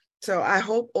today. So I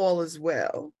hope all is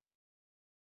well.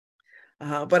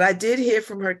 But I did hear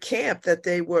from her camp that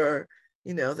they were,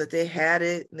 that they had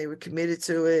it and they were committed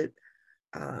to it.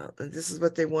 And this is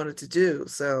what they wanted to do.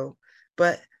 So,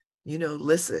 but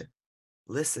listen,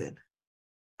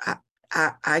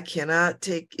 I cannot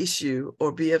take issue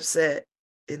or be upset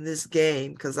in this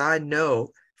game because I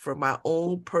know from my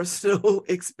own personal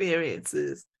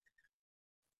experiences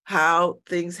how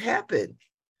things happen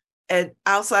and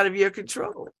outside of your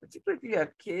control. If you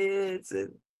have kids and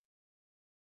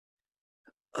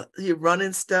you're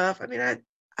running stuff, I mean,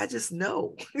 I just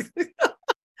know.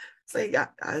 Like,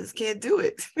 I just can't do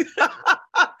it.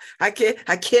 I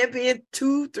can't be in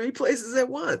 2-3 places at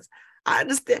once. I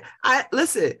understand.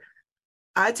 Listen,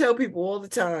 I tell people all the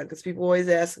time, because people always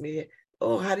ask me,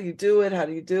 "Oh, how do you do it? How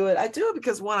do you do it?" I do it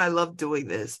because, one, I love doing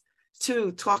this.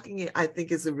 2, talking it, I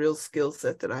think, is a real skill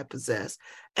set that I possess.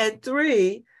 And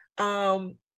 3,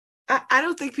 I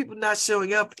don't think people not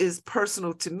showing up is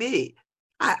personal to me.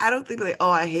 I don't think like, "Oh,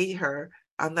 I hate her,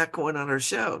 I'm not going on her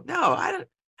show." No, I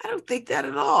don't think that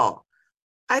at all.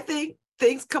 I think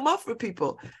things come up for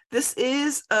people. This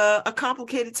is a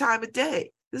complicated time of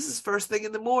day. This is first thing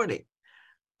in the morning.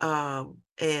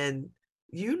 And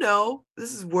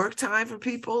this is work time for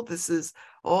people. This is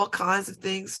all kinds of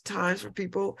things, times for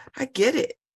people. I get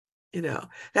it.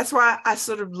 That's why I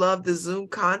sort of love the Zoom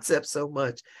concept so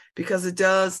much, because it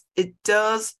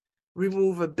does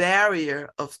remove a barrier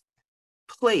of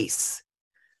place,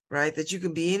 right? That you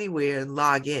can be anywhere and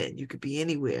log in. You could be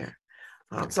anywhere.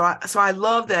 So I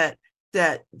love that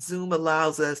Zoom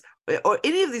allows us, or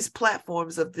any of these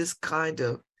platforms of this kind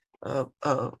of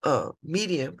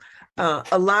medium,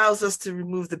 allows us to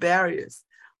remove the barriers.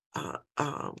 I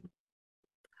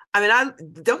mean, I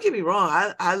don't get me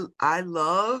wrong. I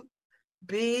love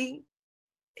being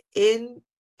in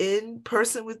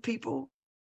person with people.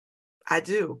 I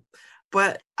do,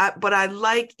 but I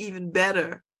like even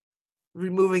better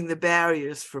removing the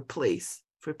barriers for place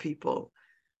for people,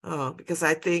 because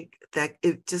I think that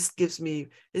it just gives me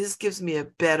a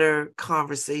better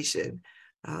conversation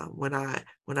when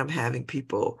I'm having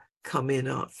people come in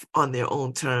on their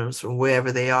own terms from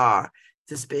wherever they are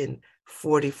to spend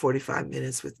 45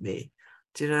 minutes with me.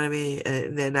 Do you know what I mean?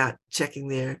 And they're not checking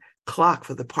their clock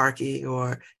for the parking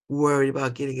or worried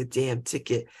about getting a damn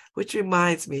ticket, which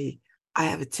reminds me, I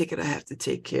have a ticket I have to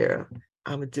take care of.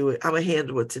 I'm gonna do it. I'm gonna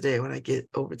handle it today when I get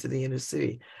over to the inner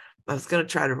city. I was gonna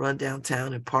try to run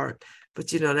downtown and park, but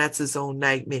that's his own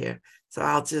nightmare. So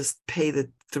I'll just pay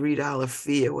the $3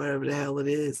 fee or whatever the hell it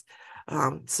is.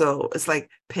 So it's like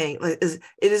paying. It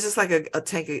is just like a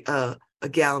tank, a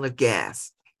gallon of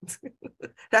gas.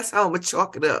 That's how I'm gonna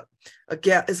chalk it up.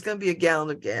 It's gonna be a gallon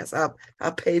of gas. I'll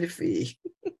pay the fee.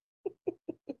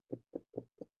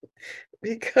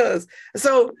 Because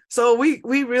so we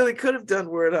really could have done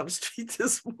word on the street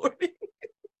this morning,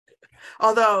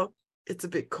 although it's a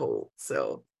bit cold.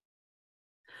 So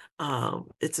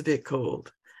it's a bit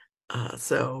cold.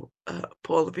 So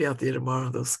Paul will be out there tomorrow,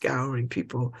 those scouring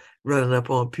people, running up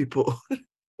on people.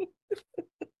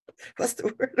 That's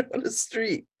the word on the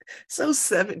street. So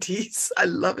 70s. I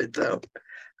love it though.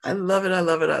 I love it. I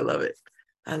love it. I love it.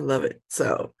 I love it.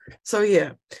 So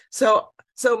yeah.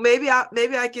 So maybe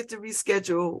I get to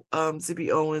reschedule Zibby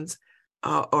Owens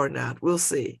or not. We'll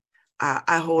see.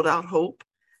 I hold out hope.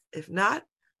 If not,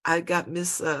 I got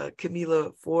Miss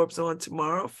Camila Forbes on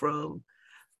tomorrow from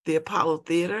the Apollo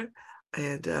Theater,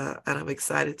 and I'm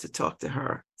excited to talk to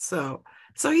her. So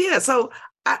yeah. So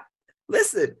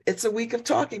listen, it's a week of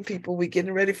talking, people. We're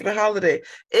getting ready for the holiday.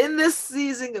 In this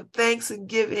season of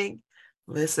Thanksgiving,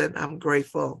 listen, I'm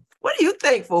grateful. What are you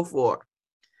thankful for?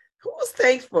 Who's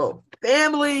thankful?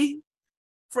 Family,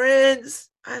 friends.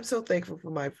 I'm so thankful for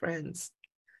my friends.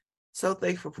 So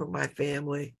thankful for my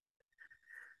family.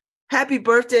 Happy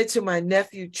birthday to my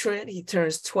nephew, Trent. He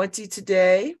turns 20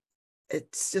 today.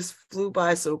 It's just flew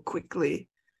by so quickly.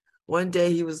 One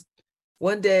day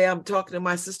I'm talking to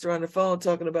my sister on the phone,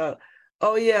 talking about,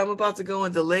 oh yeah, I'm about to go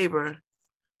into labor.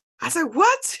 I said,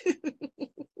 what?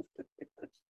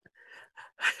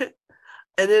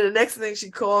 And then the next thing she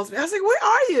calls me, I was like, where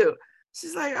are you?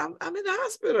 She's like, I'm in the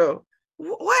hospital.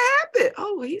 What happened?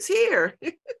 Oh, he's here.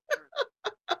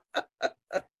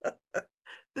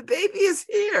 The baby is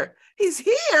here. He's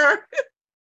here.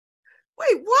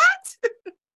 Wait, what?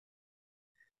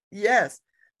 Yes.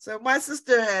 So my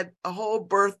sister had a whole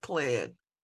birth plan.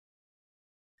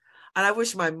 And I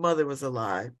wish my mother was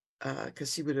alive,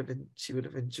 because she would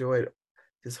have enjoyed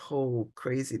this whole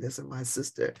craziness of my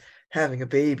sister having a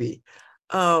baby.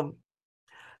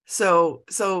 So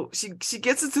she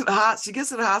gets into the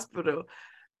hospital,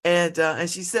 and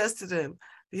she says to them,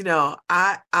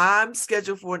 I'm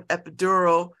scheduled for an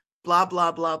epidural, blah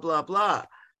blah blah blah blah,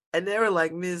 and they were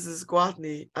like, Mrs.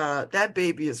 Gwatney, that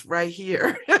baby is right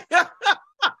here.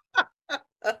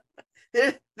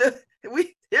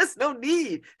 There's no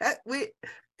need. We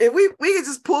can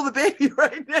just pull the baby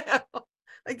right now.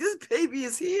 Like, this baby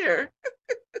is here.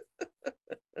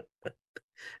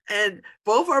 And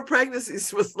both our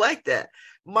pregnancies was like that.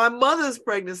 My mother's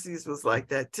pregnancies was like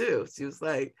that too. She was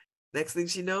like, next thing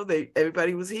she know,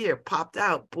 everybody was here, popped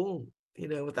out, boom,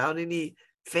 without any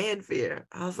fanfare.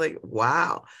 I was like,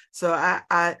 wow. So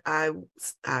I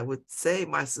would say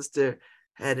my sister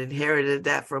had inherited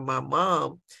that from my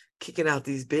mom, kicking out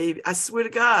these babies. I swear to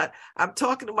God, I'm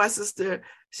talking to my sister.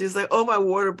 She's like, oh, my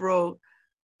water broke.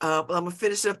 I'm gonna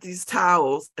finish up these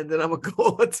towels and then I'm gonna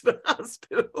go on to the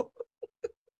hospital.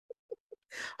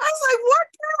 I was like, what,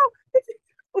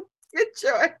 girl? Get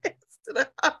your ass to the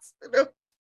hospital.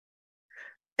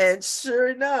 And sure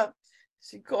enough,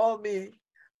 she called me.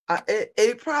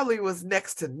 It probably was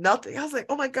next to nothing. I was like,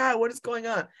 oh my God, what is going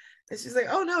on? And she's like,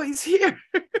 oh no, he's here.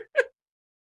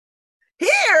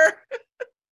 Here.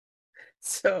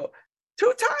 So 2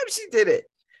 times she did it.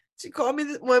 She called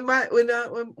me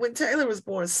when Taylor was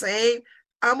born. Same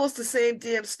almost the same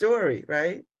damn story,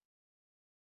 right?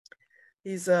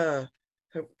 He's I'm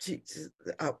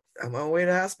on my way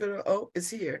to the hospital. Oh, it's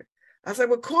here. I was like,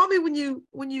 well, call me when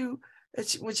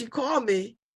she called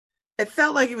me. It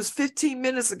felt like it was 15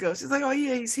 minutes ago. She's like, oh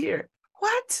yeah, he's here.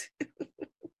 What?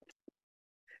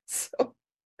 So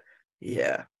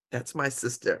yeah, that's my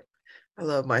sister. I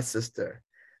love my sister.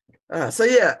 So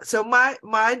yeah, so my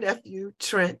nephew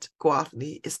Trent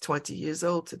Guafney is 20 years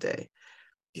old today.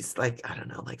 He's like, I don't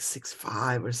know, like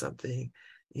 6'5" or something.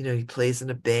 You know, he plays in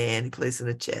a band, he plays in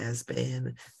a jazz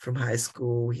band from high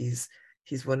school. He's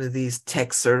one of these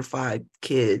tech certified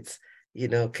kids, you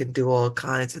know, can do all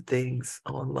kinds of things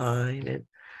online. And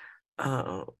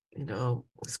you know,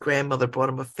 his grandmother bought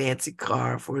him a fancy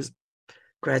car for his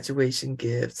graduation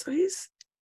gift. So he's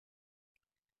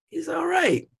all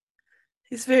right.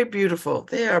 He's very beautiful.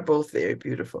 They are both very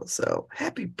beautiful. So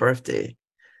happy birthday,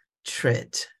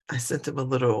 Trent. I sent him a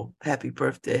little happy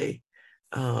birthday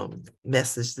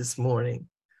message this morning.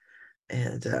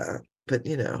 And but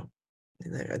I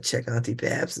gotta check Auntie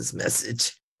Babs's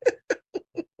message.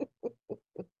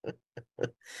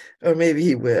 Or maybe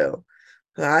he will.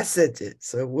 I sent it.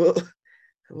 So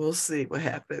we'll see what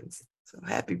happens. So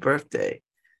happy birthday,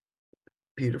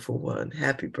 beautiful one.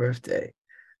 Happy birthday.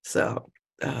 So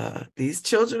these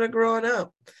children are growing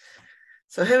up.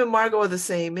 So him and Margot are the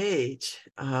same age.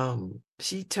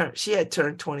 She had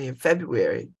turned 20 in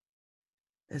February.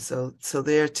 And so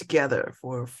they're together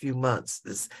for a few months.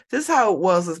 This is how it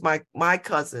was with my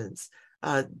cousins,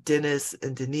 Dennis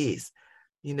and Denise.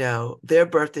 You know, their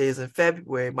birthday is in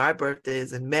February. My birthday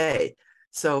is in May.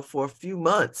 So for a few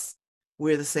months,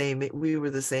 we were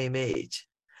the same age.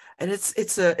 And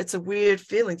it's a weird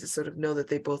feeling to sort of know that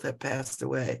they both have passed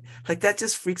away. Like that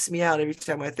just freaks me out every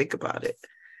time I think about it.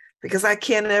 Because I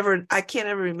can't ever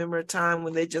remember a time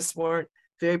when they just weren't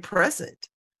very present.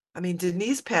 I mean,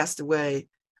 Denise passed away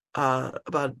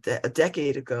about a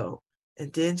decade ago,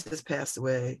 and Den just passed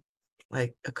away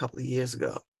like a couple of years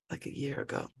ago, like a year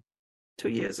ago, 2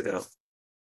 years ago,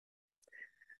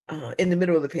 in the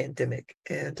middle of the pandemic.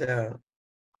 And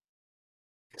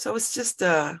so it's just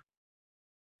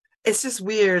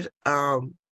weird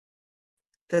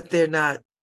that they're not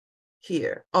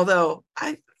here. Although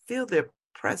I feel their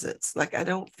presence. Like I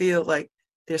don't feel like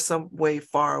they're some way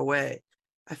far away.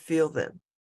 I feel them.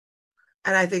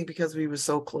 And I think because we were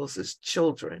so close as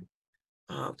children,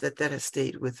 that has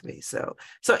stayed with me. So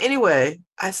anyway,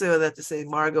 I say all that to say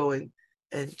Margot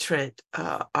and Trent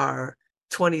are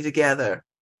 20 together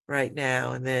right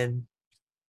now, and then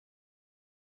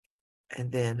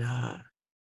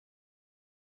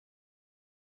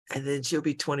she'll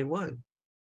be 21.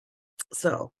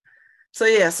 So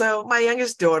yeah, so my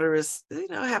youngest daughter is,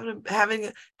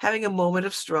 having a moment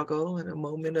of struggle and a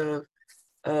moment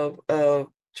of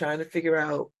trying to figure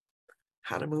out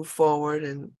how to move forward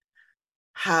and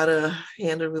how to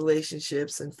handle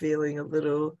relationships and feeling a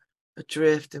little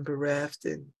adrift and bereft,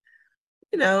 and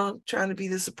trying to be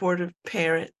the supportive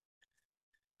parent.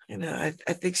 I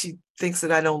think she thinks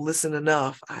that I don't listen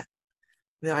enough. I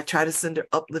try to send her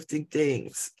uplifting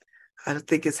things. I don't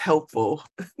think it's helpful.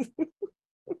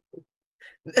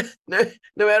 No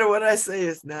matter what I say,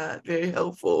 it's not very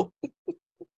helpful.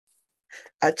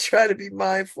 I try to be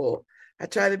mindful. I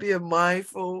try to be a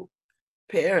mindful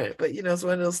parent, but it's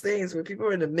one of those things when people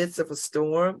are in the midst of a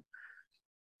storm,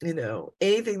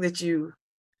 anything that you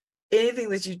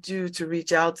do to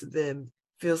reach out to them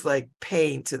feels like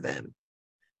pain to them.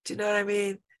 Do you know what I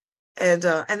mean? And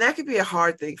that could be a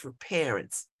hard thing for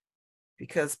parents,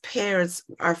 because parents,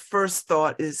 our first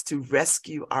thought is to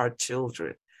rescue our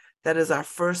children. That is our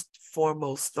first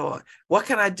foremost thought. What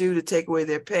can I do to take away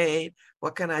their pain?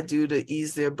 What can I do to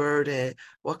ease their burden?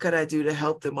 What can I do to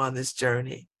help them on this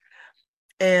journey?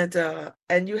 And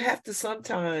you have to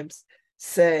sometimes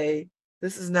say,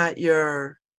 that's not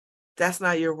your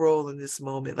role in this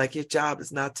moment. Like, your job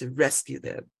is not to rescue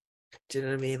them. Do you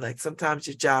know what I mean? Like, sometimes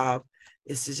your job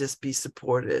is to just be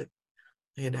supportive,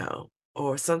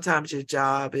 or sometimes your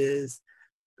job is,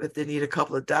 if they need a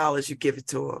couple of dollars, you give it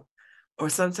to them. Or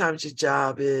sometimes your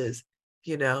job is,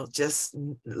 just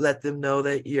let them know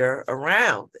that you're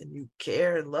around and you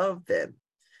care and love them.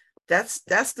 That's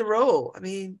the role. I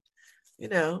mean,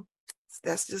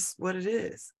 that's just what it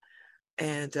is.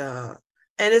 And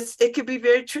it can be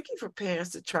very tricky for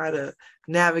parents to try to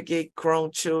navigate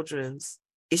grown children's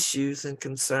issues and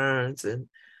concerns and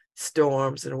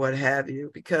storms and what have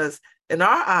you, because in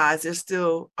our eyes, they're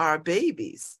still our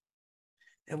babies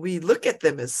and we look at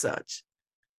them as such.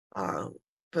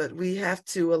 But we have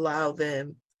to allow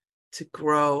them to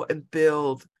grow and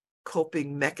build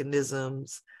coping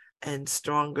mechanisms and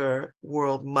stronger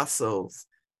world muscles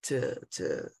to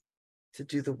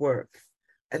do the work.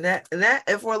 And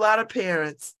for a lot of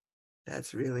parents,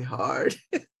 that's really hard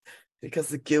because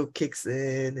the guilt kicks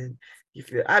in and you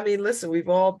feel, I mean, listen, we've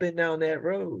all been down that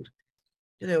road.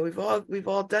 We've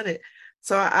all done it.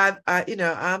 So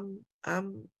I'm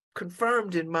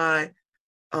confirmed in my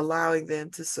allowing them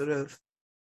to sort of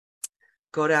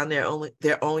go down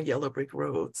their own yellow brick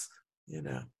roads,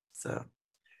 So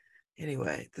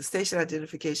anyway, the station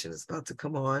identification is about to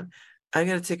come on. I'm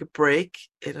going to take a break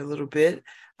in a little bit.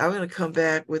 I'm going to come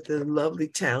back with the lovely,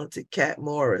 talented Kat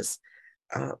Morris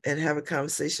and have a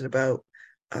conversation about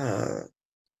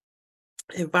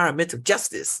environmental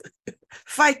justice.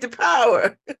 Fight the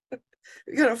power.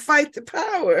 We're going to fight the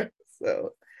power.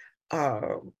 So,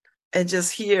 and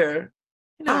just hear,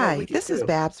 Hi, this is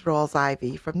Babs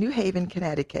Rawls-Ivy from New Haven,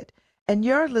 Connecticut, and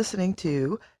you're listening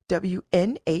to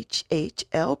WNHHLP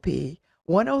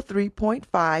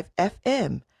 103.5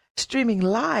 FM, streaming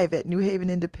live at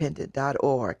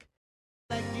newhavenindependent.org.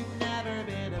 Like you've never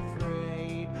been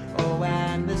afraid. Oh,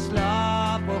 and this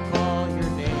love will call your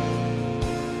name.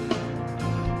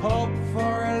 Hope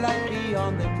for a light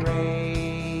beyond the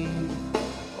grave.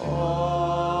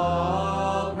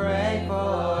 Oh, pray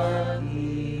for peace.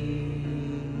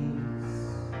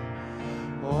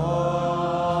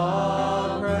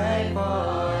 Oh, pray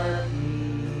for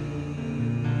peace.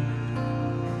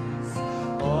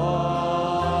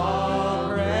 Oh,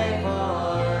 pray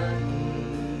for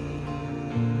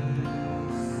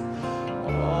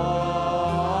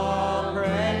oh,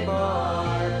 pray for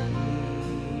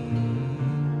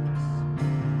peace.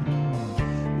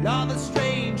 Love a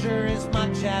stranger as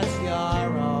much as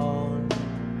your own.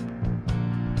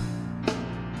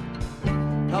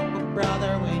 Help a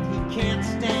brother when he can't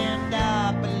stand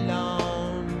up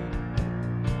alone.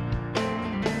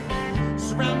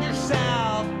 Surround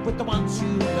yourself with the ones who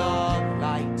love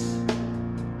light.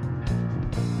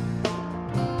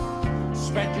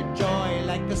 Spread your joy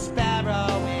like a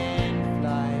sparrow in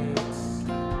flight.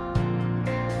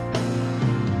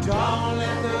 Don't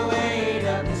let the weight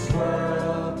of this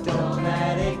world, don't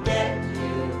let it get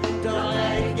you, don't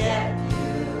let it get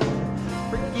you.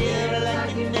 Forgive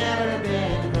like you've never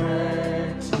been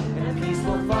hurt, and peace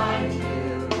will find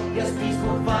you, yes, peace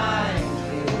will find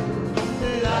you.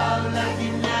 Love like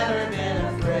you've never been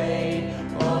afraid,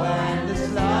 oh, and this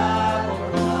love will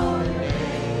call your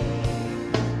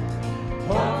name.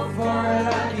 Hope for a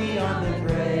light beyond the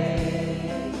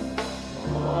grave.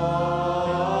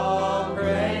 Oh,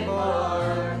 pray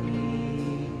for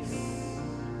peace.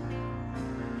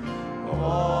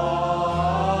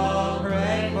 Oh,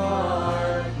 pray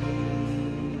for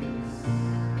peace.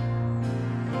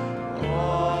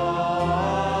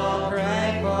 Oh, pray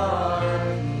for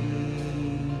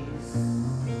peace.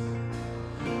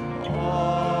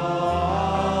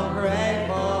 Oh, pray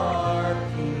for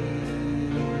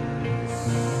peace.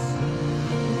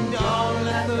 Don't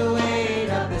let the weight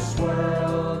of this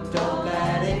world, don't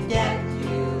let it get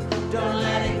you, don't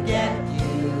let it get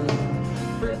you.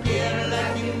 Forgive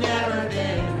like you've never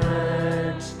been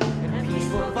hurt, and peace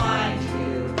will find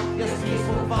you, yes, peace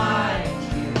will find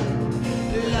you.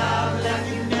 Love like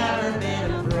you've never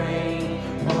been afraid,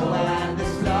 oh, and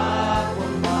this love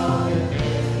will call your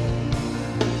name.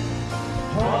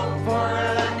 Hope for a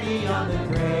light beyond the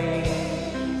grave.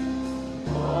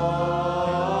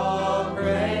 Oh,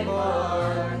 pray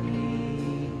for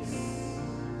peace.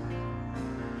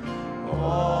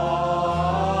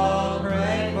 Oh,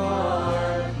 pray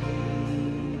for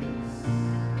peace.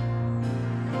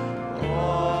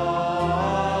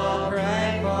 Oh,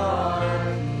 pray for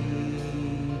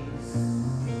peace.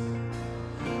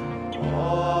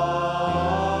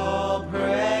 Oh,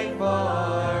 pray for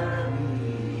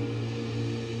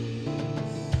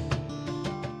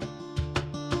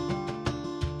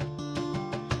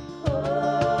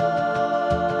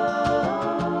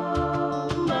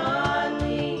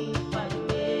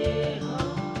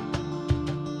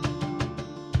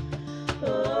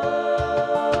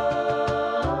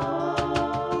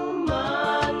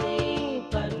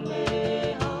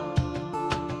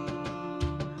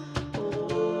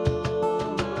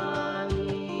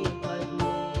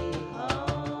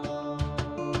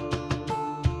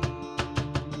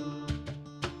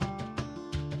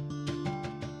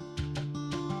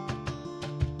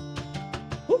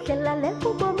indlela le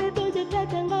ubomi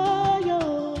buzithethe ngayo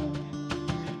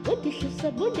udihlise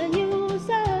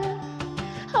bundenyusa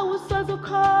awusoze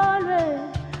ukholwe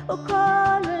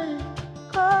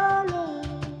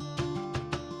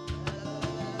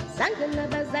zange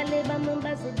nabazali bam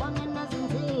bazibone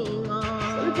nazinzingo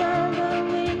uthanda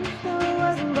wisho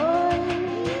wasingoni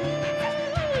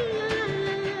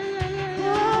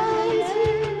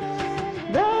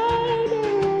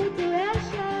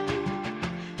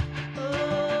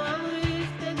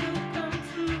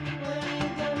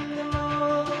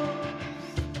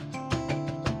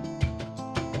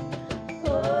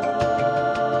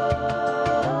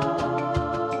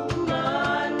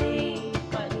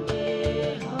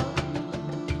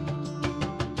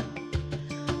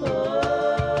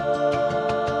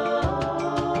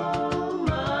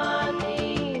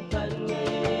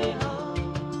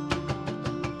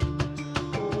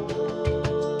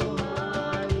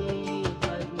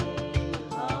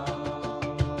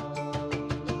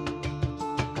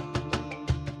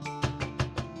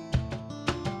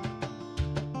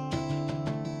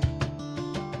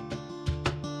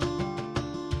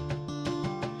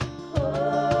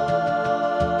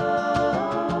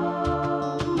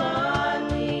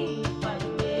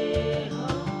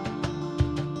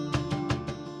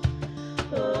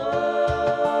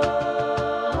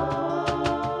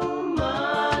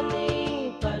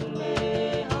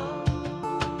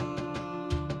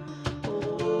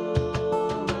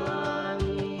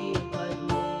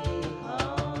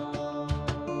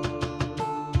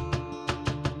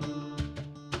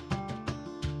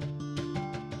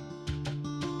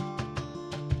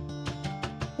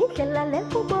indlela le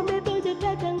ubomi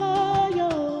bezithethe ngayo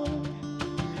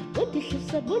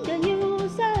udihlise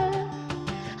bundenyusa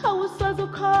awusoze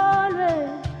ukholwe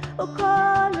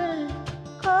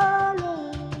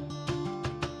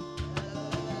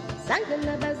zange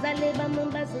nabazali bam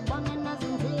bazibone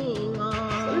nazinzingo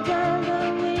uthanda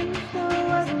wimso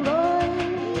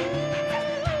wasingoni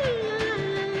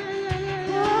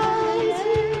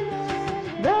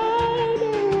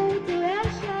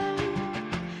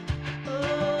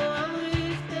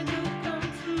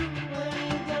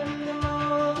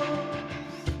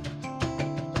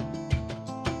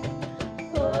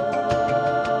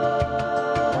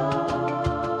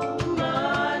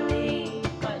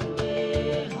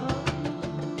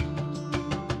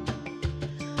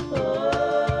Oh,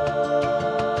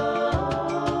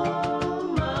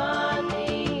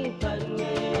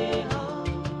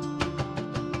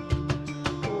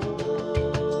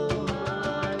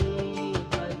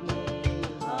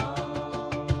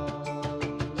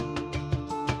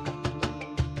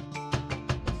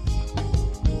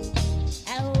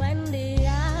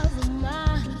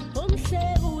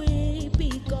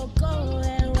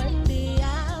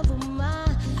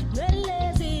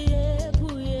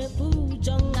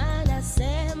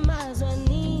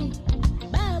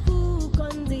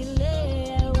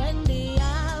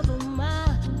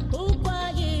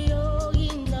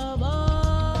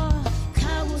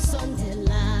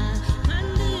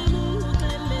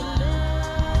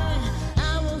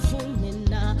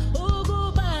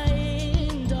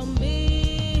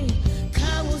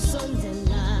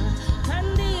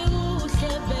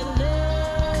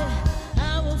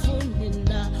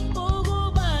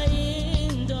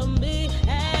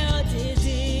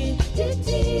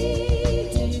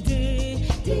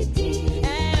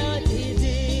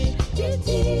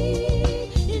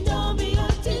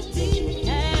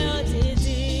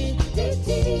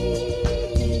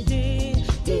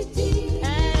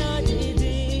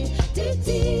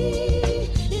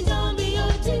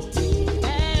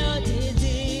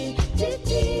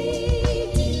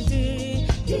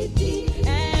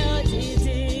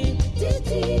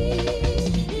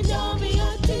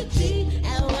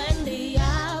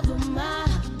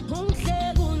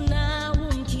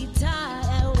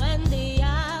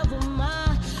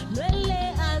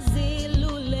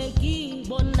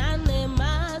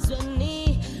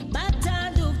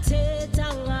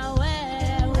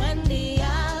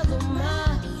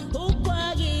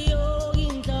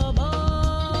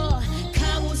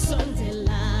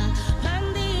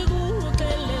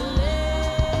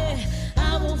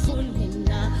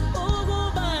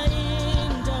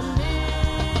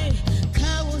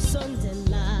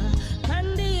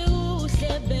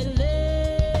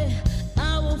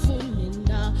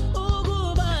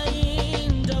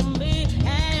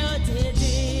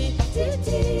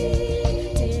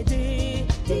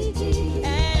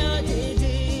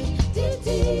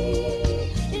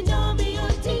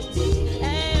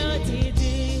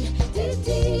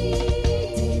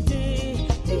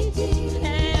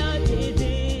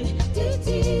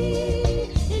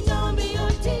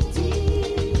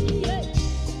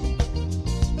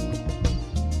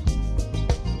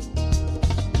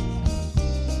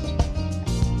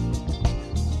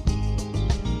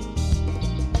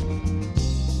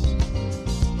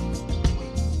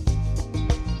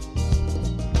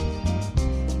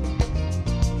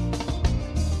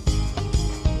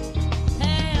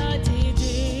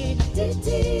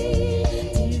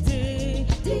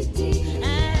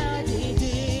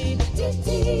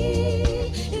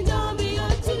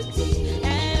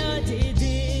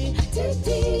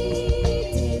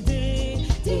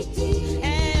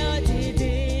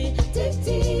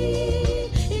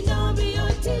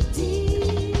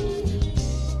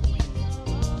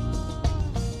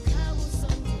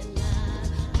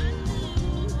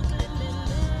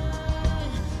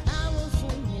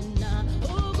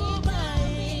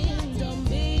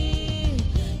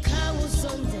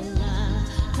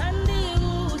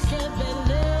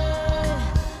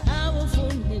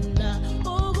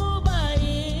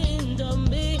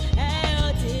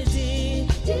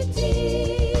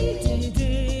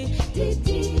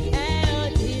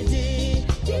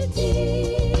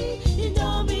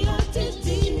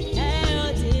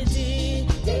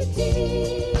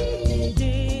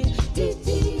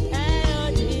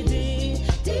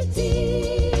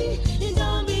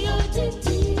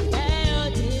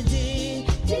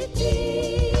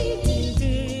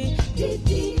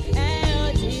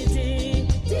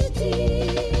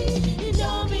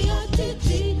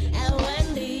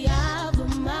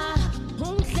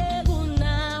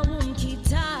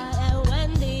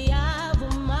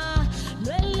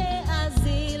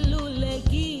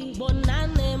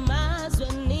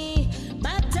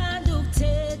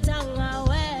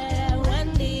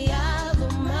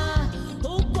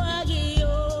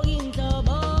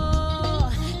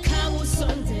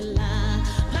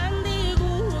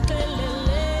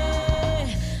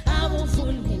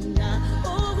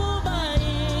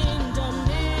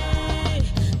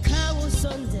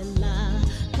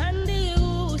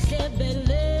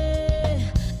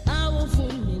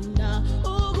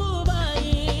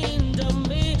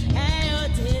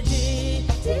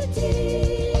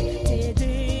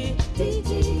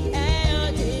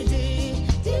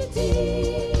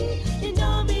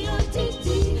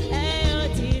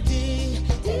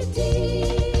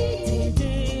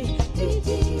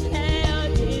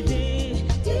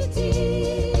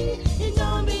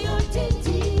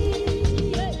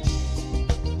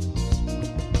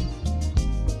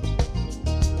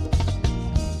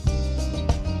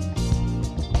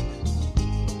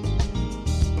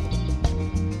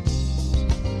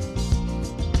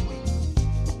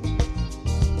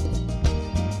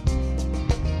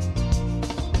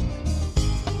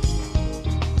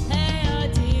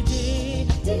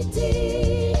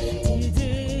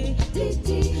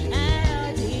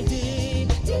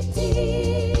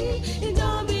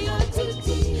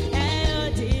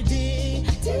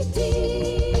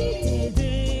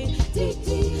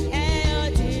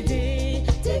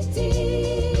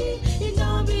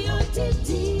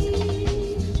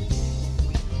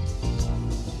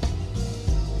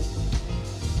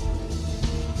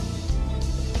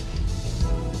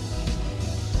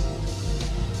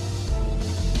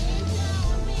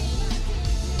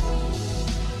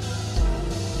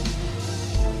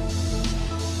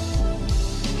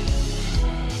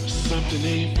 something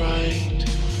ain't right.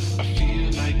 I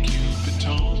feel like you've been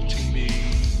taunting me,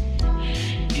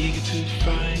 eager to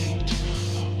fight,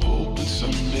 hoping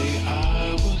someday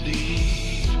I will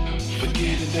leave,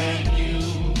 forgetting that you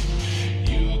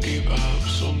gave up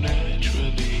so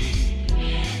naturally.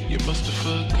 You must have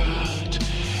forgot,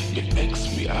 you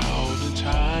X'd me out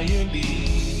entirely.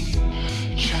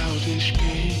 Childish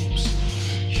games,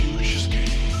 you just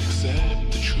can't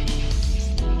accept the truth.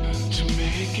 To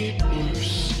make it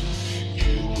worse,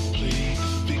 you were playing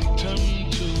victim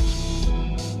to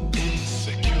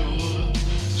insecure,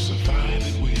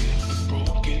 surviving with a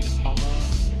broken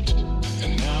heart.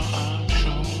 And now I'm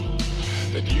sure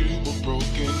that you were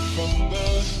broken from the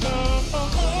start.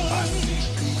 I seek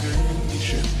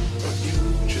companionship, but you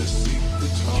just seek the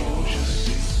tone.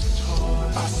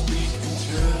 I speak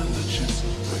intelligence,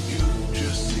 but you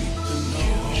just seek the know.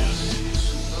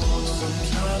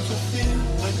 Sometimes I feel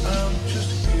like I'm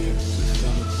just here to fill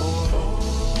a void.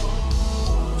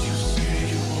 You say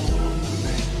you want the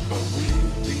man, but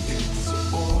really it's a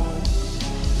boy.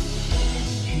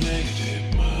 Negative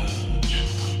much,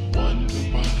 wondering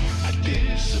why I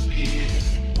disappear.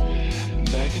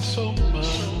 Nagging so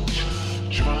much,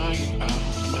 drying out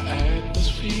my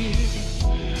atmosphere.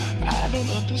 I don't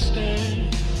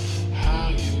understand how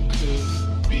you could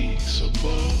be so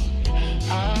bored.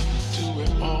 I do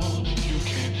it all. You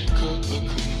can't cook or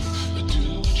clean or do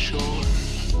a chore.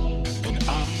 And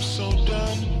I'm so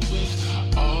done with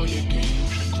all your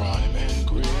games and crime and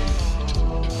grit.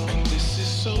 And this is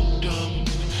so dumb,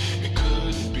 it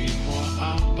couldn't be more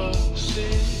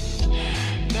opposite.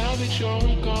 Now that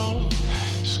you're gone,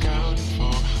 scouting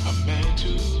for a man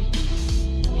to do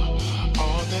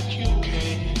all that you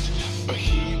can't, but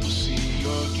he will see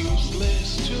you're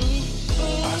useless too. I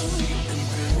seek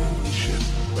companionship,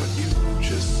 but you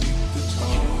just seek the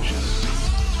tone.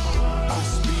 I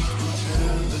speak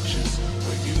intelligence,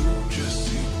 but you just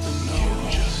seek the know.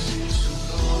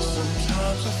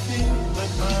 Sometimes I feel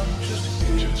like I'm just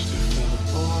here just to fill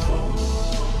a void.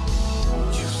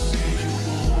 You say you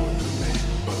want a man,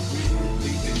 but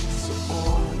really it's a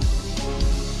boy.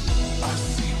 I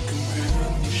seek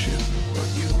companionship, but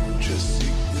you just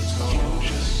seek the tone.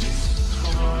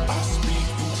 I speak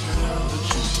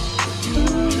intelligence, but you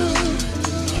just seek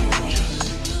the know.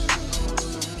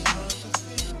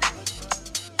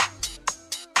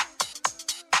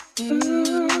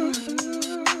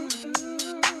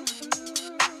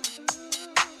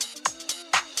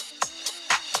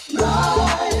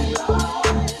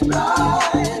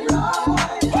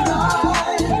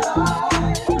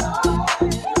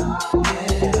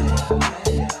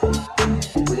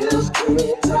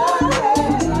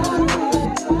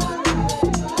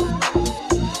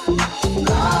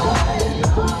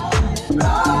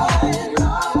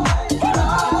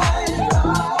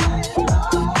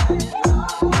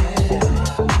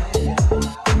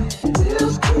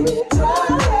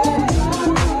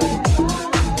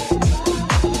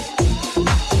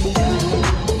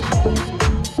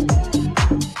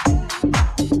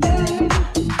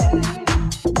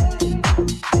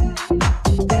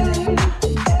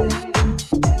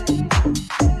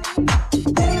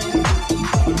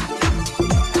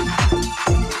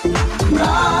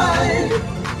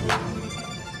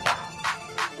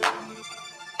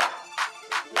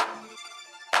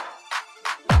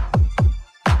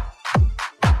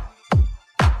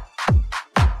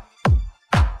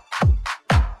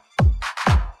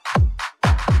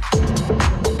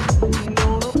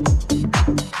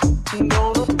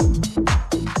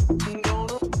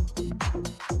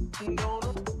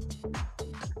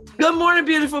 Good morning,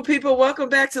 beautiful people. Welcome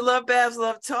back to Love Babz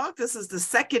Love Talk. This is the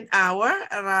second hour,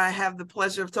 and I have the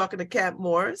pleasure of talking to Kat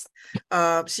Morris.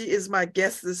 She is my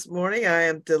guest this morning. I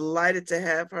am delighted to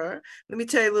have her. Let me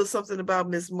tell you a little something about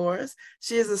Ms. Morris.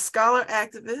 She is a scholar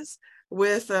activist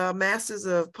with a Master's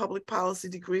of Public Policy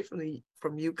degree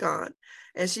from UConn,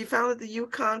 and she founded the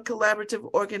UConn Collaborative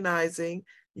Organizing,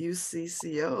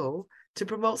 UCCO, to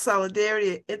promote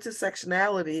solidarity and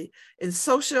intersectionality in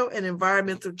social and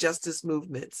environmental justice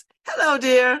movements. Hello,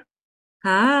 dear.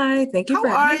 Hi, thank you How for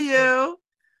are having me. you?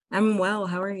 I'm well.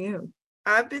 How are you?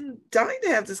 I've been dying to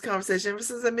have this conversation ever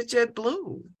since I met you at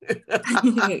Bloom.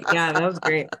 Yeah, that was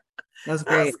great. That was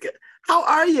That was great. good. How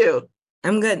are you?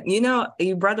 I'm good. You know,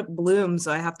 you brought up Bloom,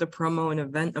 so I have to promo an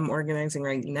event I'm organizing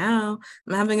right now.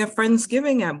 I'm having a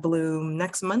Friendsgiving at Bloom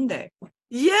next Monday.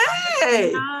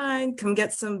 Yay! Come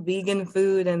get some vegan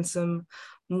food and some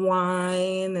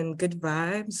wine and good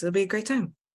vibes. It'll be a great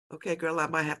time. Okay, girl, I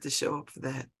might have to show up for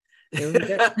that. It was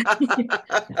good.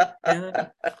 Yeah.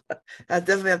 I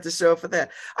definitely have to show up for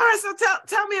that. All right, so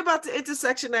tell me about the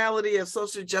intersectionality of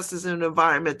social justice and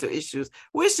environmental issues.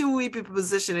 Where should we be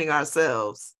positioning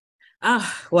ourselves?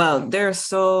 Well, there are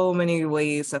so many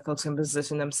ways that folks can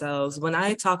position themselves. When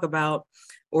I talk about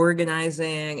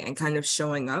organizing and kind of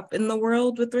showing up in the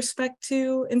world with respect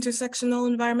to intersectional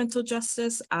environmental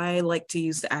justice, I like to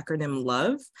use the acronym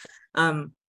LOVE.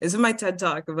 This is my TED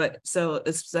Talk, but so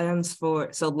it stands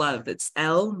for, so LOVE, it's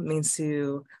L means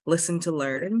to listen to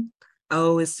learn.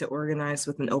 O is to organize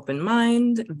with an open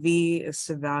mind. V is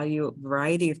to value a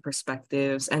variety of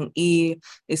perspectives. And E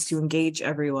is to engage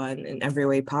everyone in every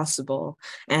way possible.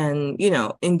 And, you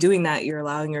know, in doing that, you're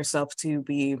allowing yourself to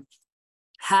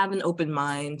have an open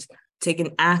mind, take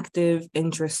an active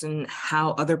interest in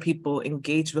how other people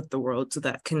engage with the world so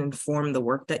that can inform the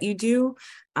work that you do.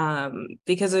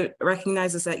 Because it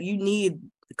recognizes that you need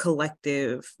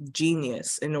collective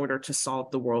genius in order to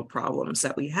solve the world problems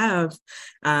that we have.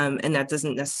 And that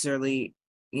doesn't necessarily,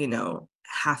 you know,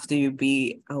 have to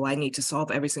be, oh, I need to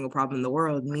solve every single problem in the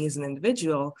world, me as an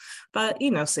individual. But,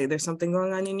 you know, say there's something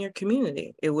going on in your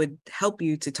community. It would help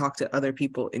you to talk to other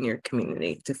people in your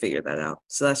community to figure that out.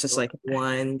 So that's just like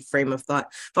one frame of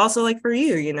thought. But also like for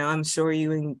you, you know, I'm sure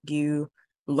you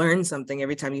learn something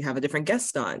every time you have a different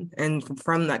guest on. And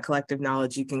from that collective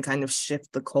knowledge, you can kind of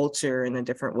shift the culture in a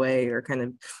different way or kind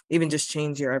of even just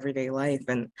change your everyday life.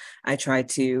 And I try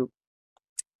to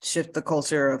shift the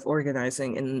culture of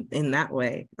organizing in that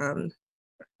way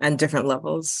and different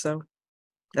levels. So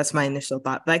that's my initial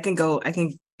thought. But I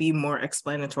can be more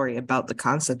explanatory about the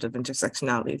concept of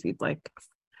intersectionality if you'd like.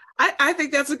 I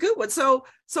think that's a good one. So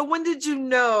when did you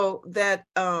know that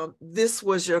this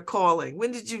was your calling?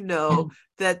 When did you know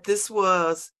that this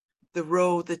was the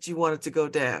road that you wanted to go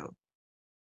down?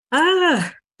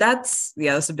 That's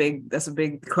a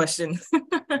big question.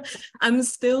 I'm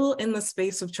still in the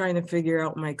space of trying to figure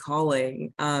out my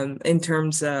calling in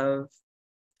terms of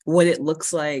what it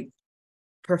looks like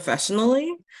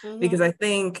professionally, because I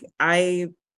think I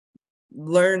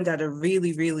learned at a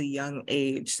really, really young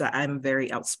age that I'm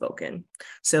very outspoken.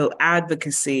 So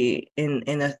advocacy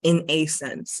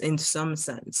in some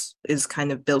sense, is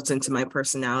kind of built into my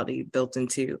personality, built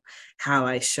into how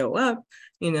I show up.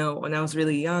 You know, when I was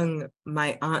really young,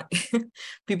 my aunt,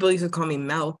 people used to call me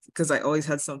Mouth because I always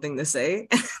had something to say.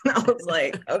 And I was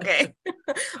like, okay.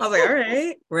 I was like, all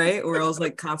right, right? Or I was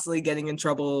like constantly getting in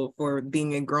trouble for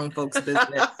being in grown folks'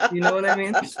 business. You know what I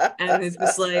mean? And it's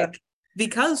just like,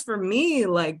 because for me,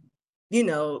 like, you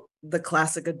know, the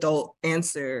classic adult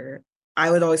answer, I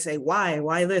would always say,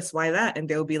 why this, why that? And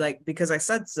they'll be like, because I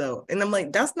said so. And I'm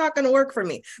like, that's not going to work for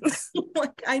me.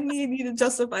 Like, I need you to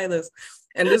justify this.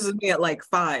 And this is me at like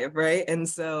 5, right? And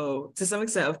so to some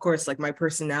extent, of course, like my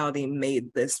personality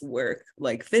made this work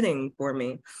like fitting for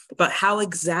me. But how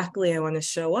exactly I want to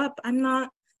show up, I'm not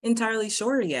entirely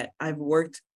sure yet. I've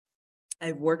worked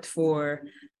for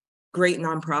great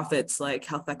nonprofits like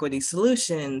Health Equity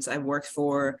Solutions. I've worked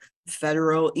for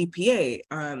federal EPA.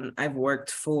 I've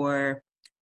worked for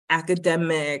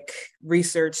academic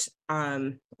research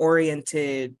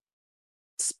oriented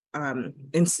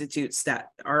institutes that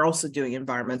are also doing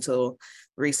environmental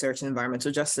research and environmental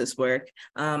justice work.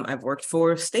 I've worked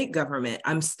for state government.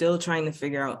 I'm still trying to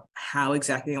figure out how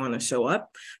exactly I want to show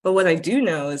up. But what I do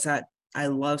know is that I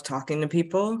love talking to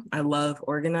people. I love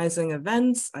organizing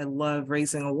events. I love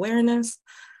raising awareness.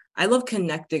 I love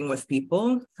connecting with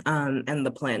people and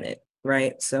the planet,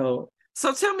 right? So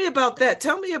tell me about that.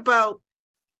 Tell me about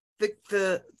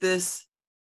this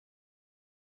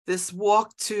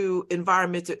walk to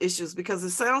environmental issues, because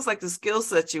it sounds like the skill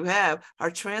sets you have are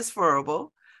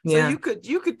transferable. So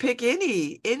you could pick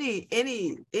any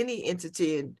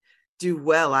entity and do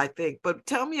well, I think. But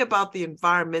tell me about the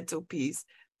environmental piece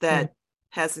that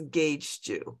has engaged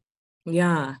you.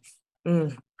 Yeah.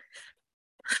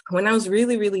 When I was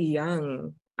really, really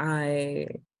young, I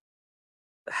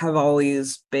have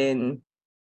always been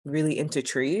really into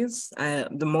trees.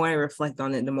 The more I reflect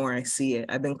on it, the more I see it.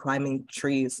 I've been climbing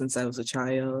trees since I was a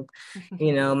child.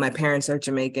 You know, my parents are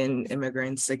Jamaican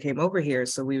immigrants. They came over here,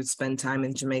 so we would spend time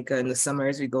in Jamaica in the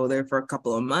summers. We go there for a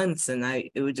couple of months, and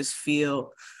it would just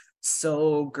feel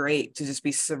so great to just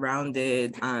be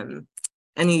surrounded.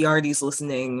 Any yardies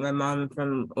listening, my mom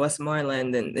from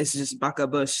Westmoreland, and it's just Baka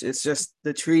Bush. It's just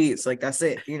the trees, like that's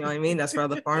it. You know what I mean? That's where all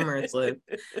the farmers live.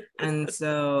 And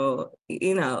so,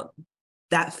 you know,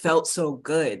 that felt so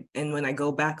good. And when I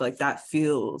go back, like that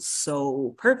feels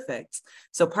so perfect.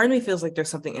 So part of me feels like there's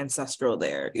something ancestral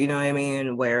there, you know what I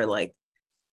mean? Where like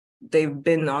they've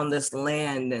been on this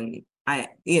land and I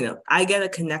get a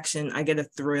connection, I get a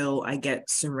thrill, I get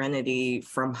serenity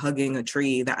from hugging a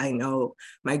tree that I know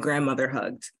my grandmother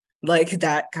hugged. Like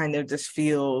that kind of just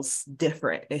feels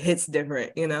different. It hits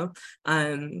different, you know?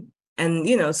 And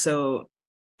so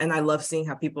and I love seeing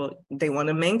how people, they want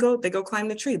a mango, they go climb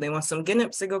the tree. They want some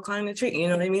ginnips, they go climb the tree. You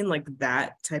know what I mean? Like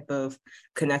that type of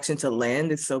connection to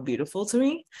land is so beautiful to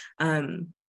me.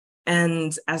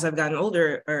 And as I've gotten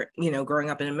older, or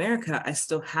growing up in America, I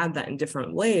still had that in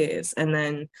different ways. And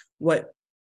then what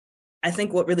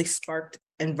really sparked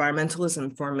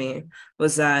environmentalism for me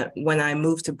was that when I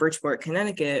moved to Bridgeport,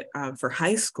 Connecticut, for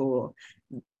high school,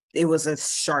 it was a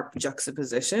sharp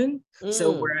juxtaposition.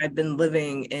 So where I'd been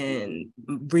living in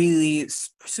really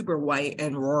super white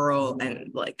and rural and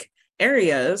like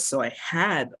areas, so I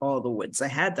had all the woods, I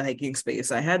had the hiking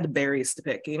space, I had the berries to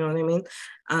pick, you know what I mean?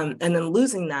 And then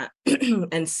losing that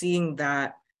and seeing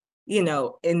that,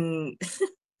 in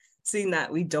seeing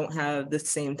that we don't have the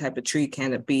same type of tree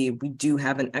canopy, we do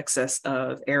have an excess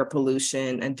of air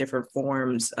pollution and different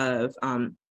forms of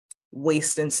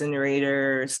waste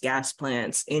incinerators, gas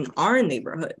plants in our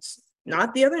neighborhoods,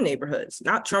 not the other neighborhoods,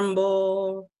 not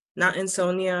Trumbull, not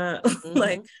Ansonia,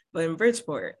 but in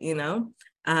Bridgeport,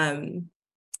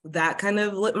 that kind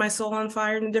of lit my soul on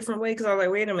fire in a different way, because I was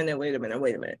like, wait a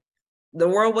minute. The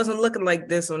world wasn't looking like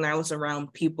this when I was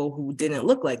around people who didn't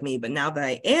look like me. But now that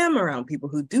I am around people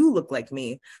who do look like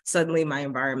me, suddenly my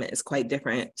environment is quite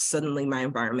different. Suddenly my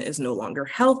environment is no longer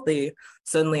healthy.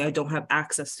 Suddenly I don't have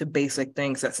access to basic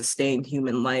things that sustain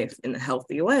human life in a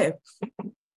healthy way.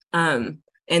 And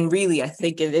really, I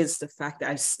think it is the fact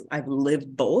that I've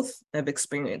lived both, I've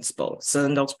experienced both. So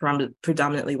in those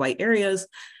predominantly white areas,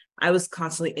 I was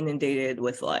constantly inundated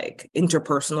with like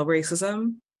interpersonal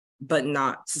racism, but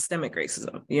not systemic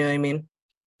racism, you know what I mean?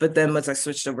 But then once I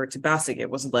switched over to Bassick, it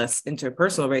was less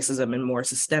interpersonal racism and more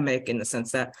systemic, in the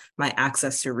sense that my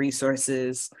access to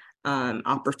resources,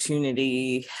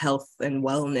 opportunity, health and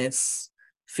wellness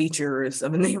features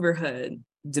of a neighborhood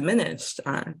diminished.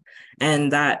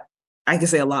 And that I could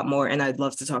say a lot more, and I'd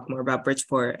love to talk more about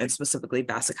Bridgeport and specifically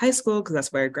Bassick High School, because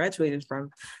that's where I graduated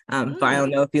from. But I don't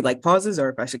know if you like pauses or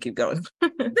if I should keep going.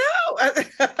 No.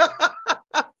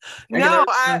 No,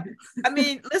 I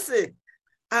mean, listen,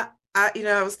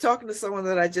 I was talking to someone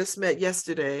that I just met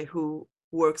yesterday who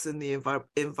works in the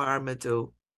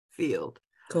environmental field.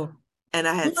 Cool. And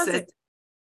I had said,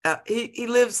 he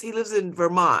lives in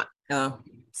Vermont. Oh.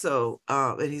 So,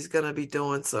 and he's going to be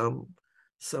doing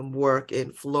some work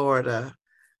in Florida,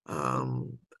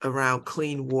 around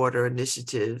clean water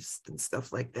initiatives and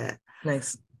stuff like that.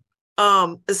 Nice.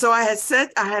 So I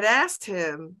had asked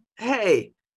him,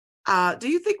 hey, do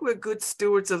you think we're good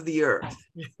stewards of the earth?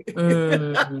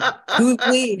 Who's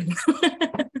we?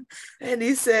 And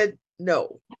he said,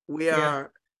 no, we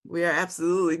are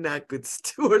absolutely not good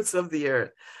stewards of the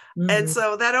earth. And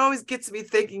so that always gets me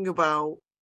thinking about,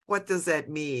 what does that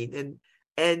mean?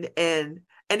 And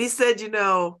he said,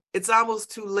 it's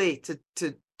almost too late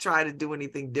to try to do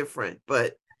anything different.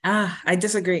 But I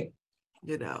disagree.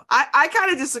 I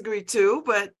kind of disagree too,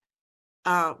 but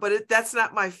that's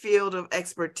not my field of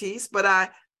expertise. But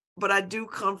I do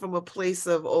come from a place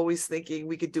of always thinking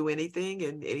we could do anything,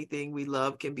 and anything we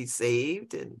love can be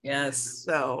saved. And yes,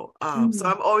 so so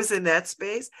I'm always in that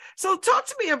space. So talk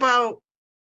to me about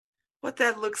what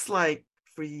that looks like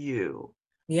for you.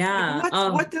 Yeah.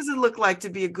 What does it look like to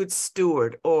be a good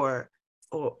steward or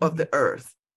of the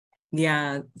earth?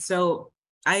 Yeah. So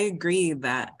I agree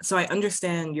so I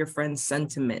understand your friend's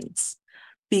sentiments,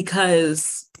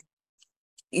 because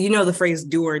the phrase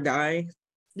do or die.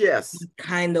 Yes.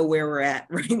 Kind of where we're at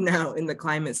right now in the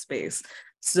climate space.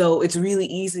 So it's really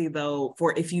easy, though,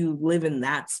 if you live in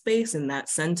that space, in that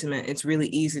sentiment, it's really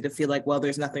easy to feel like, well,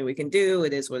 there's nothing we can do.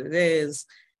 It is what it is,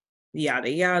 yada,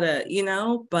 yada,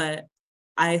 But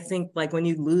I think like when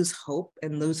you lose hope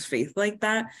and lose faith like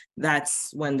that,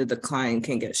 that's when the decline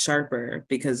can get sharper,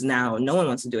 because now no one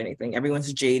wants to do anything.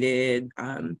 Everyone's jaded.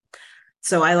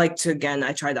 So I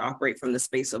try to operate from the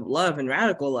space of love and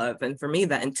radical love. And for me,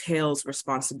 that entails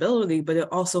responsibility, but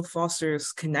it also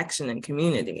fosters connection and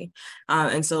community.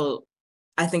 And so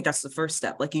I think that's the first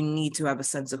step. Like, you need to have a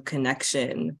sense of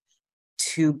connection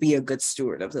to be a good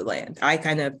steward of the land. I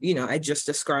kind of, I just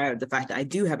described the fact that I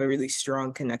do have a really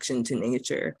strong connection to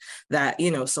nature that,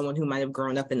 someone who might have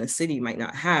grown up in a city might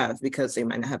not have, because they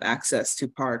might not have access to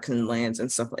parks and lands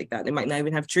and stuff like that. They might not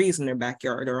even have trees in their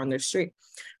backyard or on their street.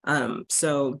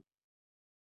 So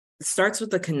it starts with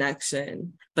the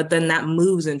connection, but then that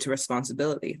moves into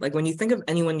responsibility. Like, when you think of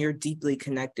anyone you're deeply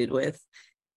connected with,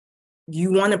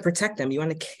 you want to protect them, you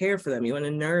want to care for them, you want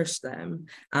to nourish them.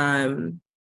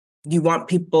 you want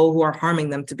people who are harming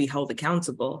them to be held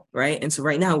accountable, right? And so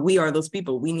right now we are those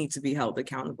people. We need to be held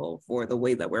accountable for the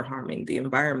way that we're harming the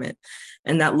environment.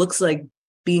 And that looks like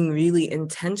being really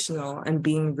intentional and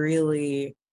being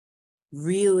really,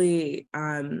 really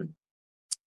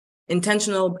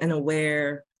intentional and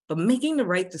aware, but making the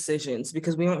right decisions,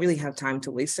 because we don't really have time to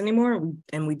waste anymore.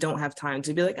 And we don't have time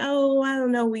to be like, oh, I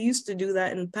don't know, we used to do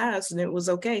that in the past and it was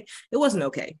okay. It wasn't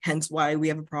okay, hence why we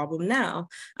have a problem now.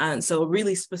 And so a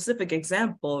really specific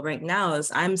example right now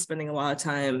is I'm spending a lot of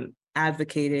time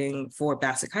advocating for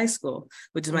Bassick High School,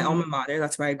 which is my alma mater.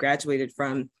 That's where I graduated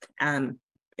from,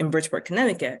 in Bridgeport,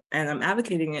 Connecticut. And I'm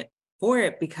advocating it for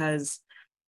it because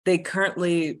they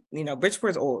currently,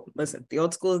 Bridgeport's old. Listen, the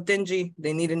old school is dingy.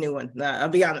 They need a new one. I'll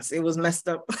be honest, it was messed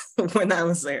up when I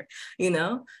was there,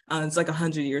 It's like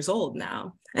 100 years old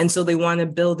now. And so they want to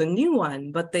build a new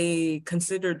one, but they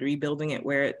considered rebuilding it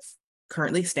where it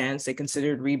currently stands. They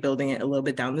considered rebuilding it a little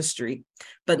bit down the street,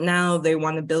 but now they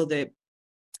want to build it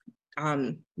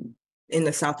in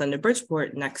the south end of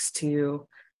Bridgeport next to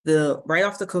right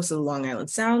off the coast of the Long Island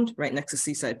Sound, right next to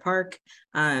Seaside Park.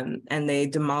 And they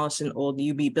demolished an old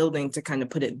UB building to kind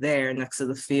of put it there next to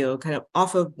the field, kind of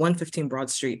off of 115 Broad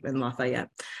Street in Lafayette.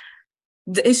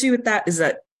 The issue with that is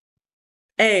that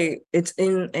it's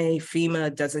in a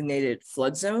FEMA designated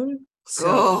flood zone.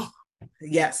 So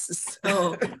yes,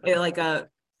 so like a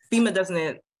FEMA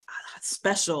designated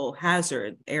special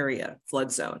hazard area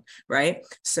flood zone, right?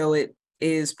 So it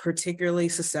is particularly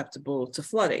susceptible to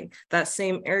flooding. That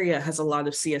same area has a lot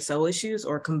of CSO issues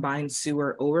or combined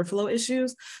sewer overflow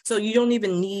issues. So you don't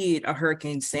even need a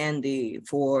Hurricane Sandy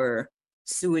for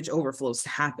sewage overflows to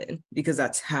happen, because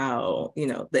that's how,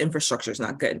 the infrastructure is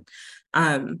not good.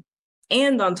 And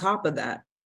on top of that,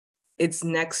 it's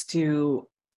next to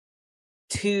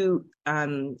two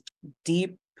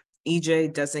deep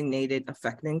EJ designated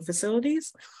affecting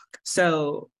facilities.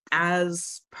 So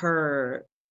as per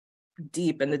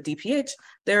DEEP and the DPH,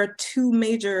 there are two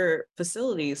major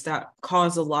facilities that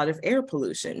cause a lot of air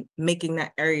pollution, making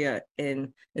that area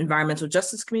an environmental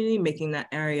justice community, making that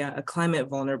area a climate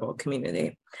vulnerable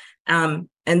community.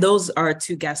 And those are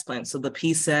two gas plants. So the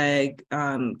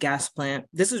PSEG gas plant,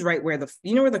 this is right where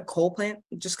where the coal plant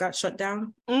just got shut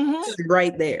down? It's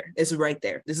right there. It's right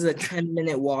there. This is a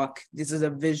 10-minute walk. This is a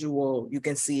visual. You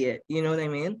can see it. You know what I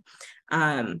mean?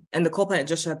 And the coal plant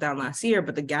just shut down last year,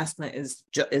 but the gas plant is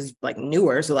like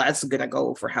newer. So that's gonna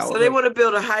go for how. So they want to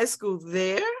build a high school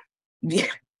there?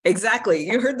 Yeah, exactly.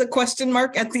 You heard the question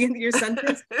mark at the end of your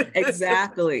sentence?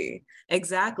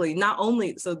 Exactly. Not only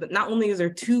is there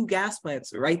two gas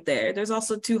plants right there, there's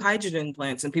also two hydrogen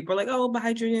plants, and people are like, oh, but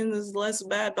hydrogen is less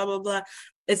bad, blah, blah, blah.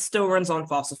 It still runs on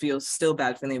fossil fuels, still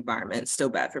bad for the environment, still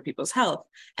bad for people's health.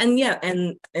 And yeah,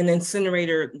 and an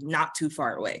incinerator not too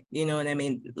far away, you know what I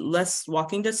mean? Less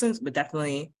walking distance, but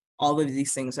definitely all of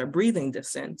these things are breathing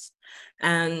distance.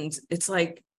 And it's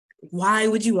like, why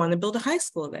would you want to build a high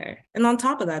school there? And on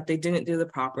top of that, they didn't do the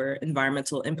proper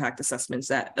environmental impact assessments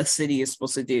that a city is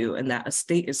supposed to do and that a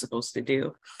state is supposed to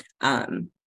do.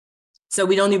 So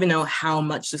we don't even know how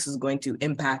much this is going to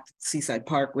impact Seaside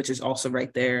Park, which is also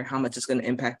right there, how much it's going to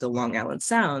impact the Long Island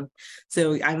Sound.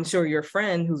 So I'm sure your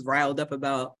friend who's riled up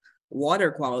about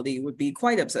water quality would be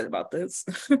quite upset about this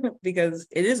because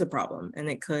it is a problem and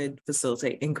it could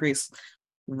facilitate increased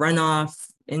runoff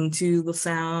into the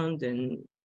Sound and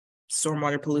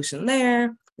stormwater pollution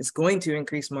there. It's going to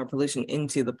increase more pollution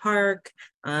into the park,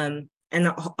 and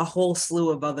a whole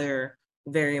slew of other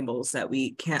variables that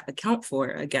we can't account for,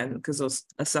 again, because those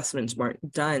assessments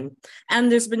weren't done.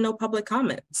 And there's been no public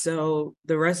comment. So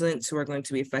the residents who are going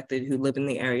to be affected, who live in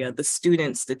the area, the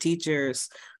students, the teachers,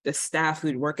 the staff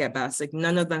who work at Bassick,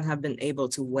 none of them have been able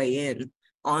to weigh in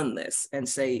on this and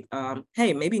say,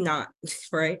 hey, maybe not,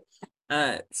 right?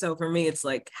 So for me, it's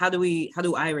like, how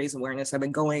do I raise awareness? I've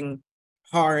been going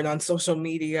hard on social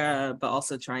media, but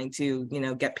also trying to,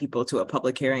 get people to a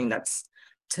public hearing that's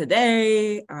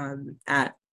today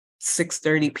at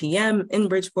 6:30 p.m. in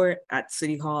Bridgeport at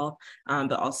City Hall,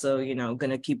 but also,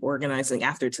 gonna keep organizing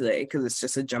after today because it's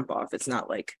just a jump off. It's not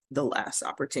like the last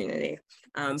opportunity.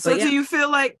 So do you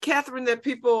feel like, Catherine, that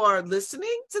people are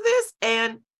listening to this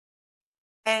and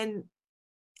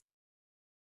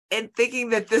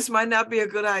thinking that this might not be a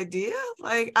good idea?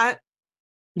 Like,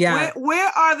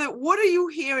 what are you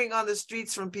hearing on the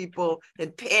streets from people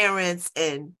and parents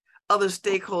and other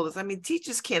stakeholders? I mean,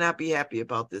 teachers cannot be happy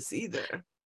about this either.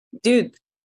 Dude,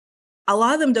 a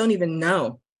lot of them don't even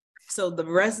know. So the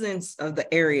residents of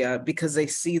the area, because they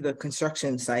see the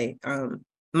construction site,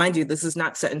 mind you, this is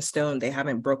not set in stone. They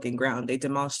haven't broken ground. They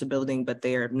demolished the building, but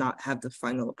they are not have the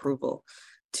final approval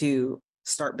to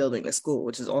start building the school,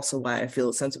 which is also why I feel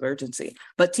a sense of urgency.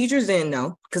 But teachers didn't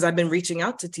know, because I've been reaching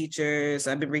out to teachers,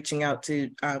 I've been reaching out to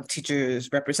teachers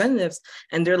representatives,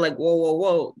 and they're like,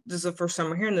 whoa, this is the first time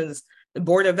we're hearing this. The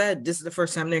Board of Ed, this is the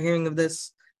first time they're hearing of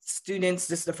this. Students,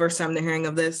 this is the first time they're hearing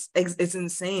of this. It's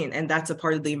insane. And that's a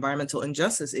part of the environmental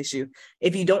injustice issue.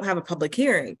 If you don't have a public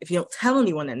hearing, if you don't tell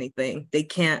anyone anything, they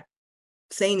can't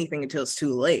say anything until it's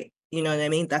too late. You know what I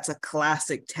mean? That's a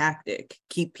classic tactic.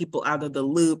 Keep people out of the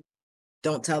loop.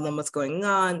 Don't tell them what's going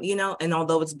on, you know? And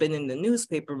although it's been in the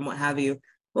newspaper and what have you,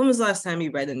 when was the last time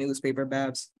you read a newspaper,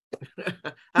 Babs?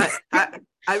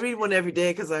 I read one every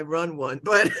day because I run one,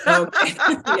 but okay.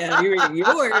 Yeah, you read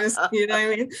yours, you know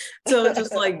what I mean? So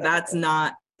just like that's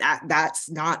not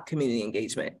community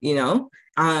engagement, you know?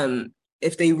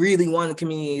 If they really wanted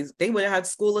communities, they would have had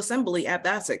school assembly at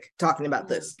Bassick talking about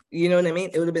this. You know what I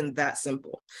mean? It would have been that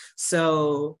simple.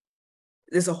 So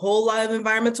there's a whole lot of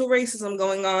environmental racism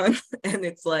going on. And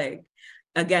it's like,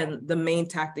 again, the main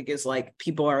tactic is like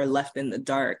people are left in the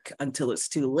dark until it's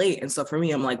too late. And so for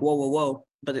me, I'm like, whoa,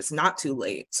 but it's not too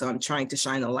late. So I'm trying to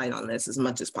shine a light on this as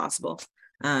much as possible.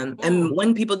 And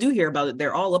when people do hear about it,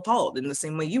 they're all appalled in the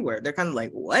same way you were. They're kind of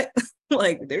like, what?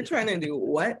 Like they're trying to do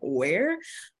what, where?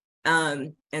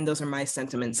 And those are my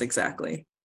sentiments exactly.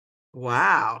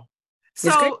 Wow.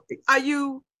 So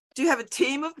do you have a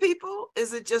team of people?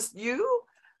 Is it just you?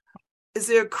 Is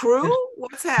there a crew?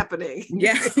 What's happening?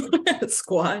 Yeah,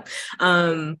 squad.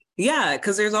 Yeah,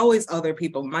 because there's always other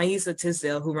people. Maisa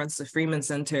Tisdale, who runs the Freeman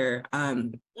Center,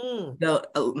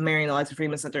 the Marian Eliza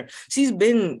Freeman Center, she's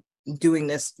been doing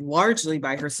this largely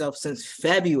by herself since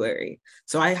February.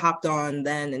 So I hopped on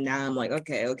then, and now I'm like,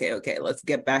 okay, let's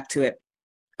get back to it.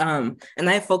 And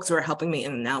I have folks who are helping me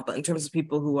in and out, but in terms of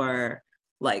people who are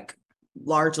like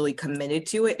largely committed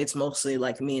to it, it's mostly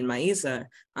like me and Maisa,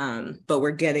 but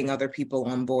we're getting other people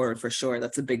on board for sure.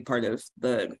 That's a big part of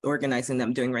the organizing that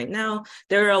I'm doing right now.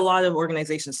 There are a lot of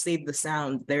organizations, Save the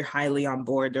Sound, they're highly on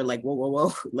board. They're like,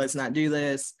 whoa, let's not do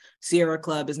this. Sierra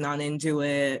Club is not into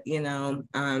it, you know.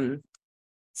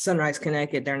 Sunrise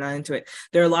Connecticut, they're not into it.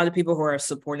 There are a lot of people who are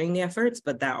supporting the efforts,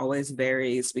 but that always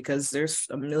varies because there's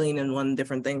 1,000,001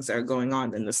 different things that are going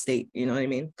on in the state. You know what I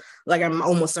mean? Like I'm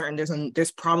almost certain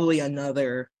there's probably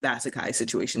another Bassick High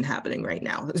situation happening right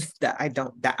now that I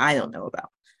don't know about.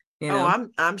 You know? Oh,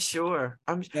 I'm sure.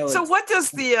 So what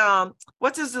does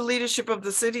the leadership of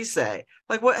the city say?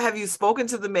 Like, what have you spoken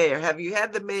to the mayor? Have you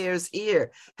had the mayor's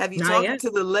ear? Have you talked to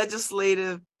the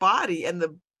legislative body and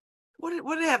the what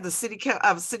do they have? The city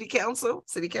council?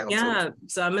 Yeah.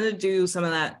 So I'm gonna do some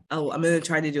of that. I'm gonna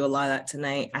try to do a lot of that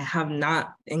tonight. I have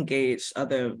not engaged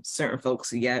other certain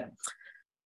folks yet.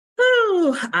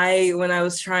 When I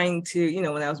was trying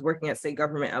to, when I was working at state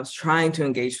government, I was trying to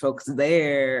engage folks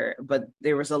there, but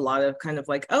there was a lot of kind of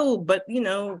like, oh, but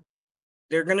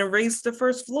they're gonna raise the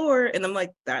first floor, and I'm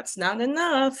like, that's not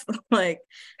enough.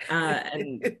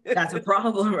 And that's a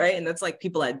problem, right? And that's like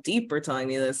people at DEEP are telling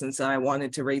me this, and so I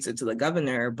wanted to raise it to the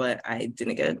governor, but I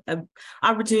didn't get an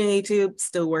opportunity to.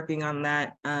 Still working on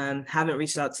that. Haven't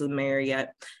reached out to the mayor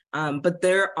yet. But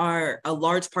there are a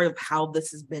large part of how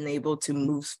this has been able to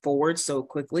move forward so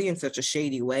quickly in such a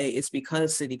shady way is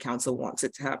because city council wants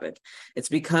it to happen. It's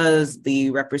because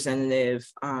the representative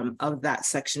of that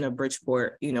section of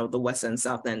Bridgeport, the West End,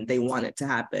 South End, they want it to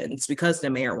happen. It's because the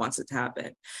mayor wants it to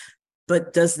happen.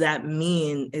 But does that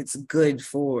mean it's good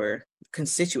for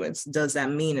constituents? Does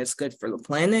that mean it's good for the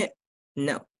planet?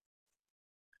 No.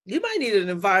 You might need an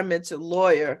environmental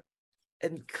lawyer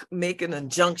and make an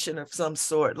injunction of some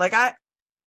sort. Like I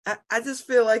just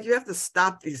feel like you have to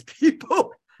stop these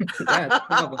people. Yeah,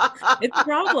 it's a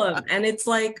problem. And it's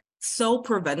like so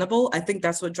preventable. I think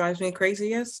that's what drives me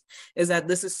crazy is that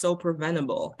this is so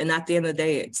preventable. And at the end of the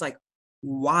day, it's like,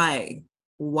 why?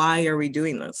 Why are we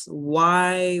doing this?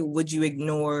 Why would you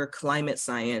ignore climate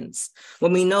science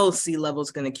when we know sea level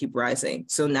is going to keep rising?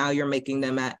 So now you're making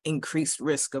them at increased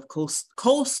risk of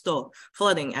coastal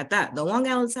flooding at that. The Long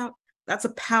Island Sound, that's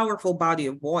a powerful body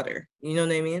of water. You know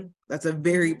what I mean? That's a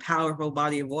very powerful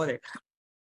body of water.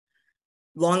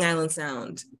 Long Island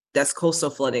Sound, that's coastal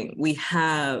flooding. We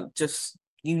have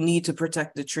you need to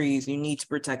protect the trees. You need to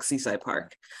protect Seaside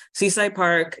Park. Seaside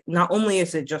Park, not only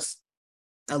is it just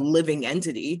a living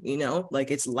entity,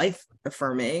 like it's life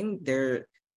affirming. The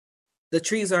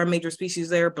trees are a major species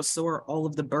there, but so are all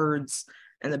of the birds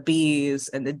and the bees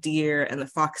and the deer and the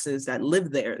foxes that live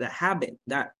there, that habit,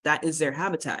 that is their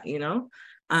habitat, You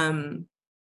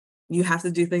have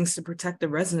to do things to protect the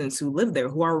residents who live there,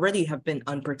 who already have been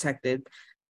unprotected.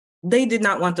 They did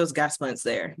not want those gas plants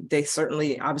there. They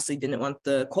certainly, obviously didn't want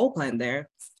the coal plant there.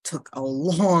 took a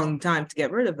long time to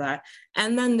get rid of that.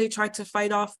 And then they tried to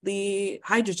fight off the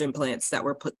hydrogen plants that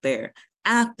were put there,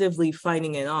 actively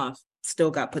fighting it off,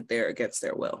 still got put there against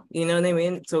their will. You know what I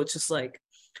mean? So it's just like,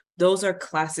 those are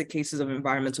classic cases of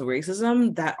environmental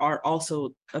racism that are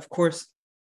also, of course,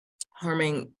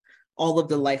 harming all of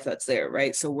the life that's there,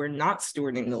 right? So we're not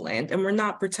stewarding the land and we're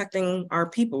not protecting our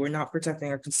people. We're not protecting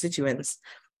our constituents.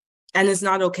 And it's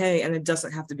not okay. And it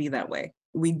doesn't have to be that way.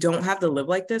 We don't have to live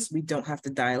like this. We don't have to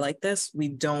die like this. We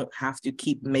don't have to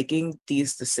keep making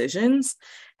these decisions.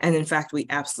 And in fact, we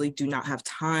absolutely do not have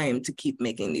time to keep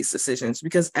making these decisions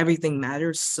because everything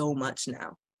matters so much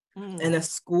now. And a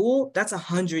school, that's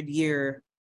 100-year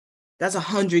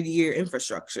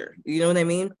infrastructure. You know what I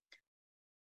mean?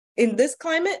 In this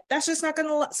climate, that's just not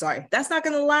gonna, that's not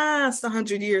gonna last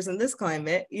 100 years in this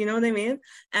climate, you know what I mean?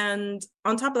 And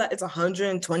on top of that, it's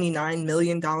 $129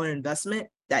 million investment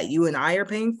that you and I are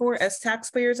paying for as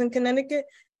taxpayers in Connecticut.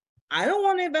 I don't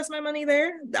want to invest my money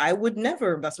there. I would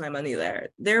never invest my money there.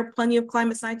 There are plenty of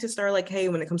climate scientists that are like, hey,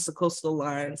 when it comes to coastal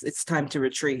lines, it's time to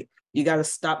retreat. You got to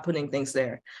stop putting things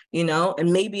there, you know?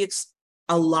 And maybe it's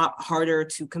a lot harder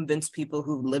to convince people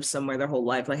who live somewhere their whole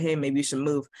life, like, hey, maybe you should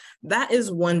move. That's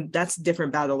a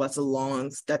different battle.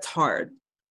 That's hard.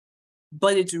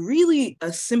 But it's really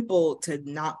a simple to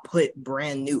not put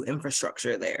brand new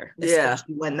infrastructure there,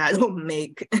 especially when that'll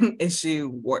make an issue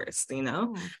worse, you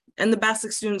know? And the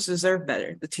Bassick students deserve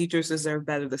better. The teachers deserve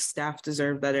better. The staff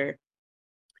deserve better.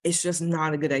 It's just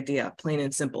not a good idea, plain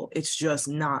and simple. It's just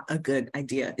not a good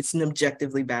idea. It's an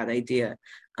objectively bad idea.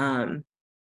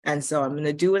 And so I'm going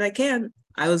to do what I can.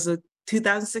 I was a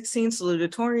 2016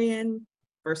 salutatorian.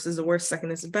 First is the worst,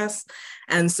 second is the best.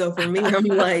 And so for me, I'm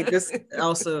like, this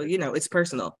also, you know, it's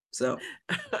personal. So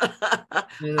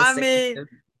listen,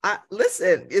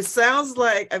 it sounds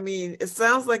like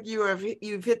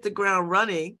you've hit the ground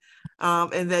running,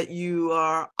 and that you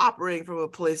are operating from a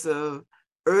place of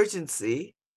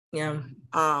urgency. Yeah.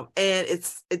 And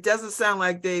it doesn't sound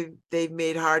like they've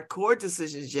made hardcore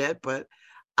decisions yet, but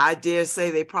I dare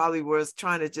say they probably were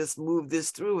trying to just move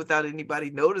this through without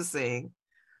anybody noticing.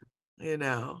 You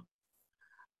know,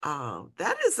 I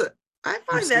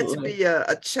find that to be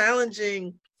a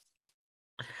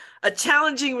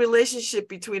challenging relationship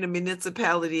between a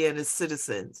municipality and its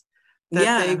citizens,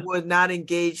 that they would not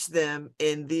engage them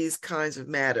in these kinds of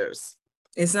matters.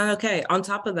 It's not okay. On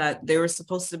top of that, there was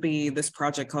supposed to be this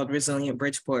project called Resilient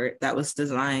Bridgeport that was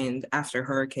designed after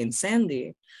Hurricane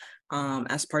Sandy,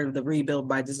 as part of the Rebuild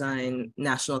by Design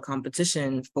national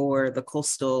competition for the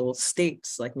coastal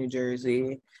states like New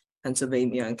Jersey,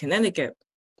 Pennsylvania, and Connecticut.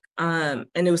 And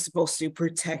it was supposed to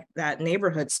protect that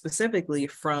neighborhood specifically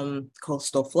from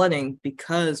coastal flooding,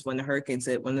 because when the hurricanes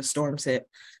hit, when the storms hit,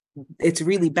 it's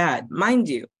really bad. Mind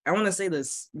you, I want to say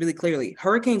this really clearly.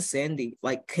 Hurricane Sandy,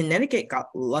 like, Connecticut got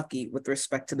lucky with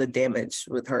respect to the damage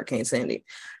with Hurricane Sandy.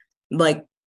 Like,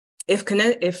 if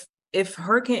the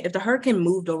hurricane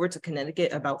moved over to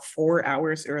Connecticut about 4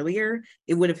 hours earlier,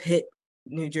 it would have hit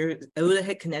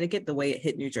Connecticut the way it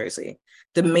hit New Jersey.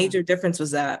 The major difference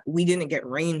was that we didn't get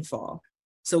rainfall.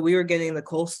 So we were getting the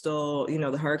coastal, you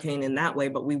know, the hurricane in that way,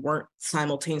 but we weren't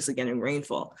simultaneously getting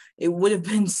rainfall. It would have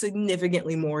been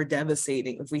significantly more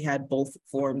devastating if we had both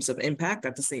forms of impact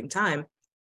at the same time.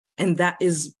 And that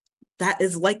is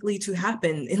likely to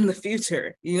happen in the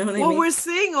future. You know what I mean? Well, we're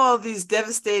seeing all these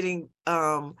devastating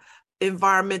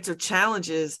environmental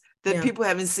challenges that people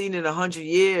haven't seen in 100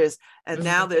 years. And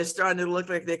now they're starting to look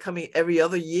like they're coming every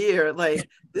other year. Like,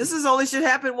 this is only should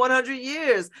happen 100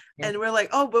 years. And we're like,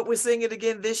 oh, but we're seeing it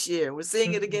again this year. We're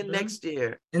seeing it again next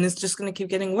year. And it's just going to keep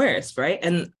getting worse, right?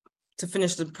 And to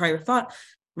finish the prior thought,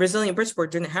 Resilient Bridgeport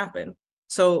didn't happen.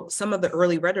 So some of the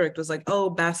early rhetoric was like, oh,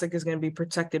 Bassick is going to be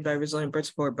protected by Resilient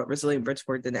Bridgeport, but Resilient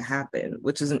Bridgeport didn't happen,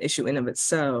 which is an issue in of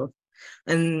itself.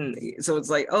 And so it's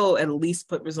like, oh, at least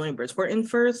put Resilient Bridgeport in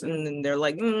first. And then they're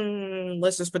like,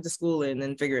 let's just put the school in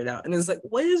and figure it out. And it's like,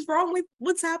 what is wrong with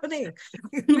what's happening?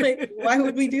 Like, why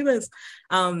would we do this?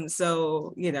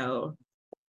 So, you know,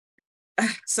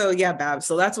 so yeah, Babs.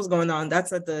 So that's what's going on.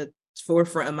 That's at the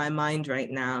forefront of my mind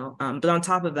right now. But on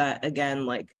top of that, again,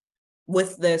 like,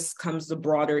 with this comes the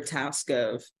broader task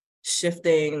of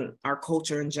shifting our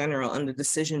culture in general and the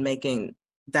decision-making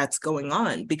that's going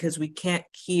on, because we can't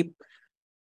keep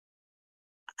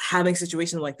having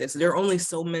situations like this. There are only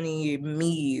so many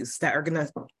me's that are gonna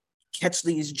catch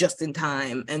these just in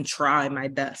time and try my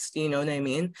best, you know what I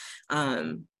mean?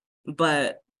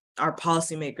 But our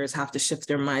policymakers have to shift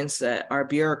their mindset. Our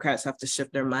bureaucrats have to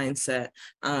shift their mindset.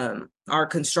 Our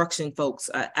construction folks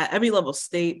at every level,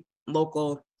 state,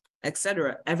 local,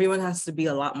 etc. Everyone has to be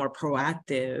a lot more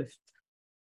proactive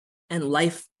and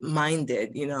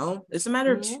life-minded, it's a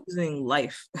matter of Mhm. choosing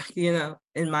life,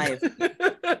 in my,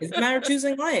 it's a matter of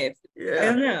choosing life. I Yeah.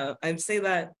 don't know. I say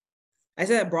that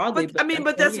broadly, But I mean, like,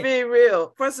 but for that's me, being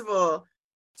real. First of all,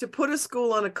 to put a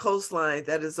school on a coastline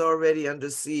that is already under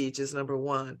siege is number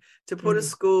one. To put a Mhm.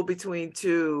 school between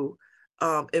two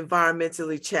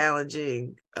environmentally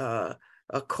challenging, a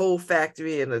coal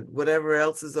factory and whatever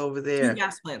else is over two there,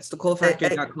 gas plants, the coal factory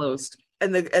and, got closed.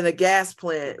 and the gas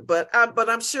plant. But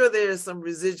I'm sure there's some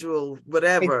residual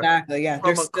whatever Exactly. Yeah.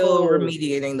 They're from a still coal.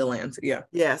 remediating the land. Yeah.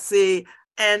 Yeah. See,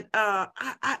 and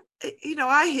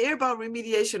I hear about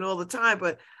remediation all the time,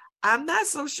 but I'm not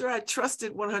so sure I trust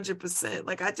it 100%.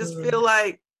 Like I just feel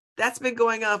like that's been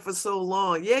going on for so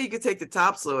long. Yeah, you could take the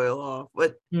topsoil off,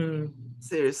 but Mm.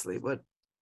 seriously, but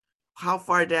how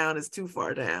far down is too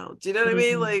far down? Do you know what I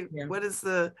mean? Mhm. Like Yeah. what is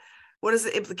the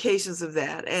implications of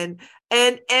that? And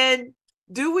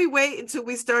do we wait until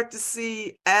we start to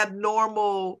see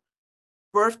abnormal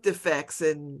birth defects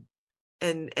and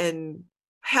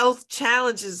health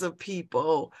challenges of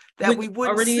people that we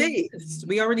wouldn't see?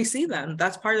 We already see them.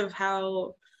 That's part of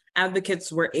how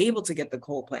advocates were able to get the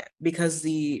coal plant, because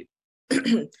the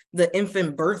the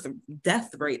infant birth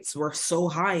death rates were so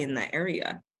high in that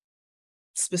area,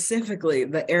 specifically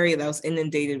the area that was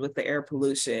inundated with the air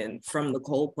pollution from the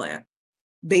coal plant.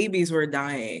 Babies were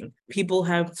dying. People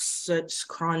have such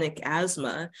chronic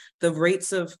asthma. The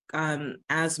rates of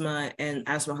asthma and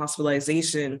asthma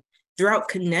hospitalization throughout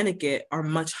Connecticut are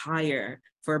much higher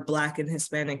for Black and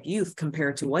Hispanic youth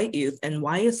compared to white youth. And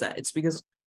why is that? It's because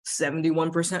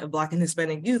 71% of Black and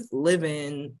Hispanic youth live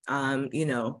in,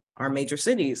 our major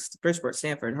cities: Bridgeport,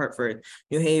 Stamford, Hartford,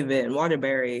 New Haven,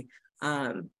 Waterbury.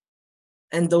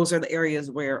 And those are the areas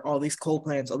where all these coal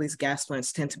plants, all these gas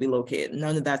plants tend to be located.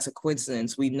 None of that's a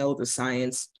coincidence. We know the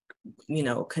science,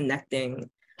 connecting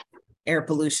air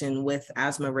pollution with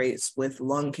asthma rates, with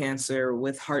lung cancer,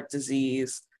 with heart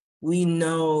disease. We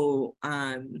know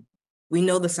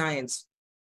the science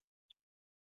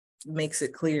makes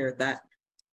it clear that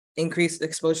increased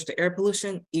exposure to air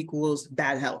pollution equals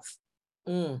bad health.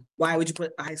 Why would you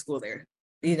put a high school there?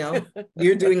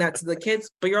 You're doing that to the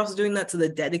kids, but you're also doing that to the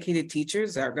dedicated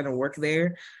teachers that are going to work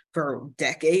there for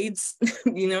decades.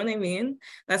 You know what I mean?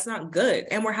 That's not good.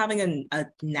 And we're having a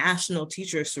national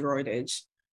teacher shortage.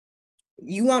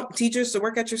 You want teachers to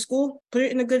work at your school? Put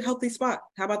it in a good, healthy spot.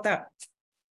 How about that?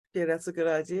 Yeah, that's a good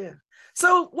idea.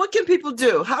 So what can people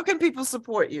do? How can people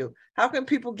support you? How can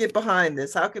people get behind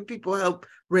this? How can people help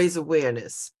raise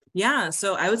awareness? Yeah,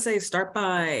 so I would say start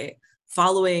by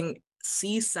following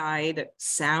Seaside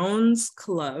Sounds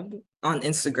Club on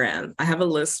Instagram. I have a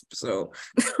lisp, so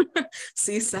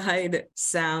Seaside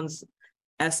Sounds,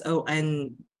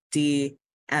 SONDS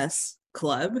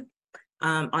Club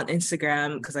on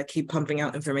Instagram, because I keep pumping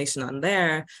out information on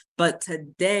there. But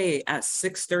today at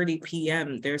 6:30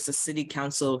 p.m., there's a city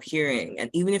council hearing. And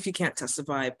even if you can't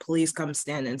testify, please come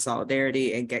stand in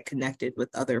solidarity and get connected with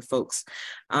other folks.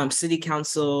 City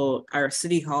council, our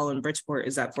city hall in Bridgeport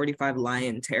is at 45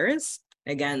 Lion Terrace.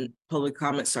 Again, public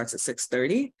comment starts at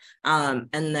 6:30. And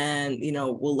then,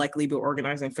 we'll likely be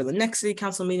organizing for the next city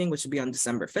council meeting, which will be on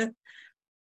December 5th.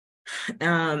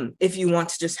 If you want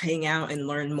to just hang out and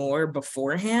learn more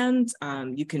beforehand,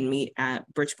 you can meet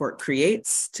at Bridgeport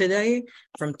Creates today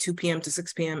from 2 p.m. to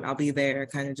 6 p.m. I'll be there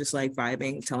kind of just like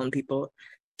vibing, telling people,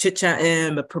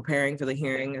 chit-chatting, but preparing for the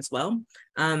hearing as well.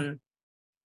 And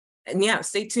yeah,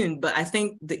 stay tuned. But I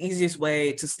think the easiest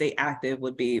way to stay active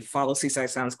would be follow Seaside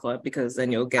Sounds Club, because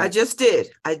then you'll get— I just did.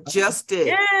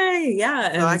 Yay!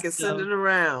 Yeah. So I can send it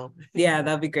around. Yeah,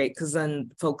 that'd be great, because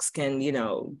then folks can,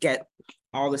 get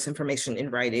all this information in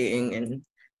writing and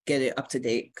get it up to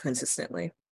date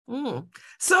consistently.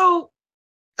 So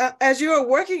as you are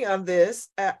working on this,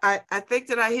 I think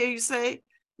that I hear you say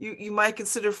you might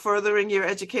consider furthering your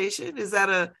education. Is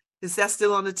that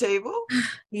still on the table?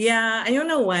 Yeah, I don't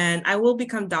know when. I will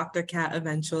become Dr. Cat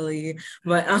eventually,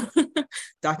 but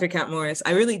Dr. Cat Morris,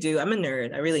 I really do. I'm a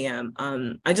nerd. I really am.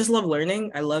 I just love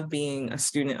learning. I love being a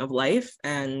student of life.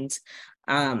 And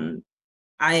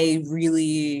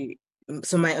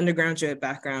so my undergraduate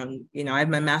background, I have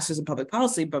my master's in public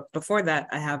policy, but before that,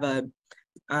 I have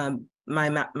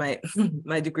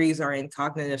my degrees are in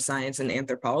cognitive science and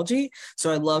anthropology. So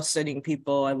I love studying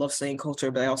people. I love studying culture,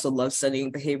 but I also love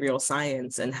studying behavioral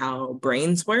science and how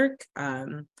brains work,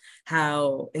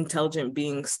 how intelligent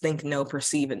beings think, know,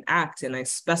 perceive, and act. And I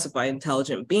specify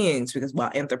intelligent beings because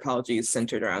while anthropology is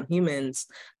centered around humans,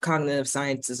 cognitive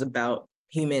science is about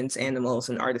humans, animals,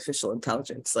 and artificial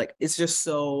intelligence. Like, it's just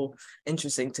so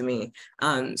interesting to me.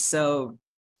 So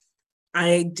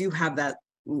I do have that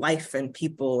life and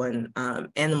people and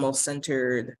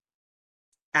animal-centered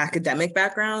academic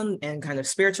background and kind of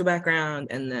spiritual background,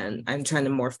 and then I'm trying to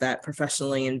morph that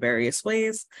professionally in various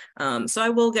ways. So I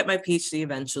will get my PhD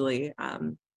eventually.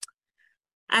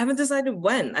 I haven't decided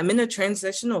when. I'm in a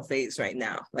transitional phase right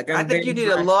now. Like I I'm think you very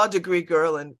need a blessed. law degree,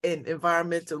 girl, in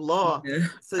environmental law. Yeah.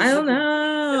 So I you don't can-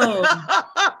 know.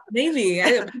 Maybe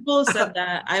people have said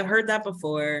that. I've heard that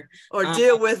before. or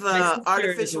deal with my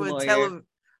sister is a lawyer.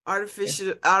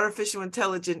 artificial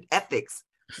intelligent ethics.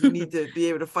 You need to be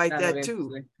able to fight That'll that be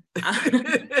too.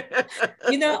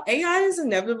 You know, AI is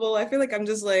inevitable. I feel like I'm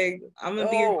just like, I'm gonna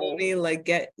be your Oh. homie,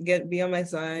 like be on my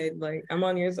side. Like I'm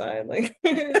on your side. Like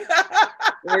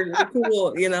we're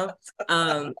cool, you know.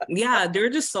 Yeah, there are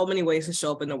just so many ways to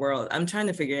show up in the world. I'm trying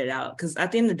to figure it out because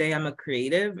at the end of the day, I'm a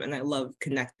creative and I love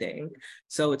connecting.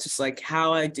 So it's just like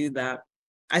how I do that.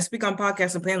 I speak on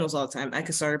podcasts and panels all the time. I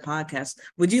could start a podcast.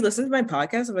 Would you listen to my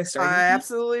podcast if I started? I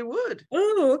absolutely would.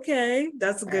 Oh, okay.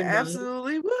 That's a I good one.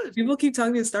 absolutely would. People keep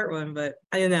telling me to start one, but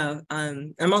I don't know.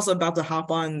 I'm also about to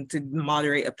hop on to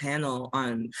moderate a panel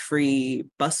on free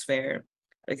bus fare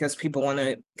because people want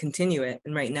to continue it.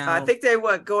 And right now, I think they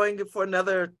going for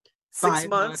another 6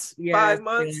 months, Yeah, 5 something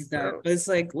months. like that. So- But it's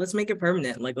like, let's make it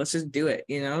permanent. Like, let's just do it.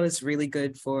 You know, it's really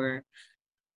good for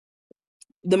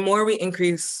the more we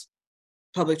increase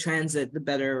public transit, the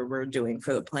better we're doing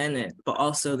for the planet, but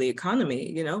also the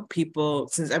economy. You know, people,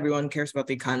 since everyone cares about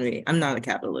the economy, I'm not a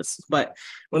capitalist, but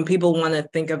when people want to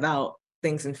think about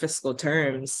things in fiscal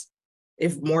terms,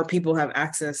 if more people have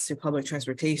access to public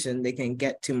transportation, they can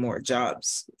get to more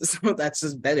jobs. So that's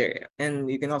just better.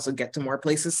 And you can also get to more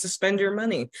places to spend your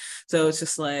money. So it's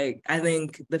just like, I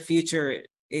think the future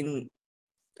in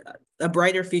a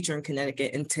brighter future in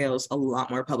Connecticut entails a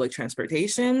lot more public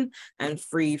transportation, and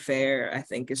free fare, I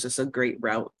think, is just a great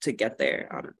route to get there.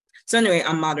 So anyway,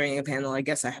 I'm moderating a panel. I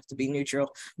guess I have to be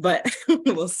neutral, but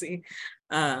we'll see.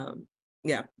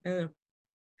 Yeah.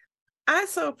 I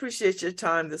so appreciate your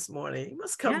time this morning. You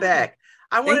must come Yeah. back.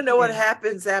 I want to Thank know what you.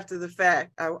 happens after the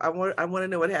fact. I want to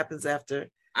know what happens after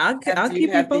I'll you keep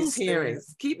you have these posted.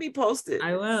 hearings. Keep me posted.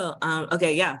 I will.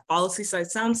 Okay, yeah. Follow Seaside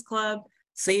Sounds Club,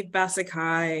 save Bassick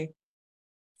High.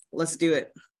 Let's do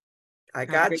it. I Have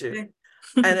a got great you. day.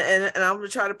 and I'm gonna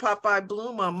try to pop by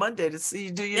Bloom on Monday to see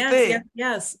you do your thing.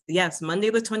 Yes. Monday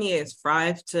the 28th,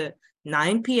 5 to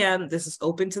 9 p.m. This is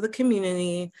open to the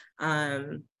community.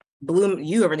 Bloom,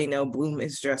 you already know Bloom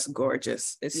is just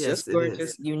gorgeous. It's Yes, just it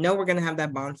gorgeous. is. You know we're gonna have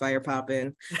that bonfire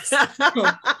popping. So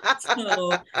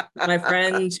my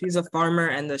friend, she's a farmer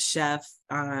and the chef.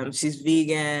 She's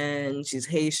vegan, she's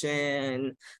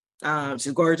Haitian.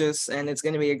 She's gorgeous, and it's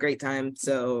gonna be a great time.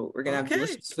 So we're gonna have Okay.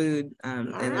 delicious food. All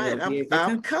And right, it'll be a good I'm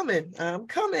time. coming. I'm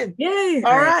coming. Yay!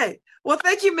 All right. Well,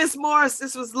 thank you, Miss Morris.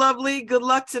 This was lovely. Good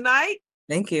luck tonight,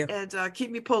 Thank you. and keep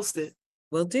me posted.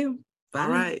 Will do. Bye. All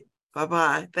right.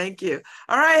 Bye-bye. Thank you.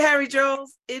 All right, Harry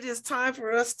Jones, it is time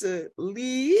for us to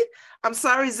leave. I'm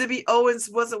sorry Zibby Owens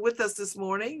wasn't with us this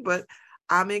morning, but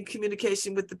I'm in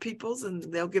communication with the peoples and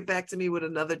they'll get back to me with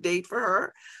another date for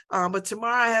her. But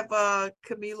tomorrow I have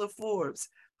Camila Forbes,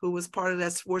 who was part of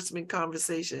that sportsman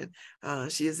conversation.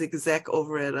 She is exec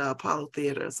over at Apollo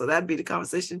Theater. So that'd be the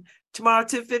conversation tomorrow,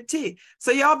 10:15.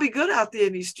 So y'all be good out there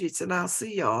in these streets, and I'll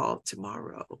see y'all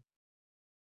tomorrow.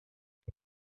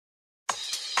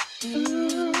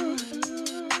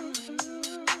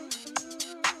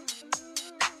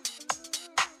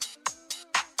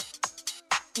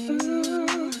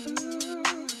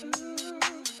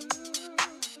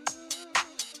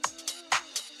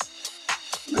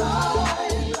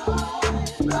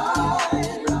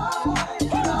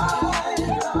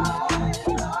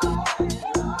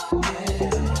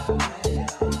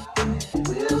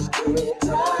 We'll keep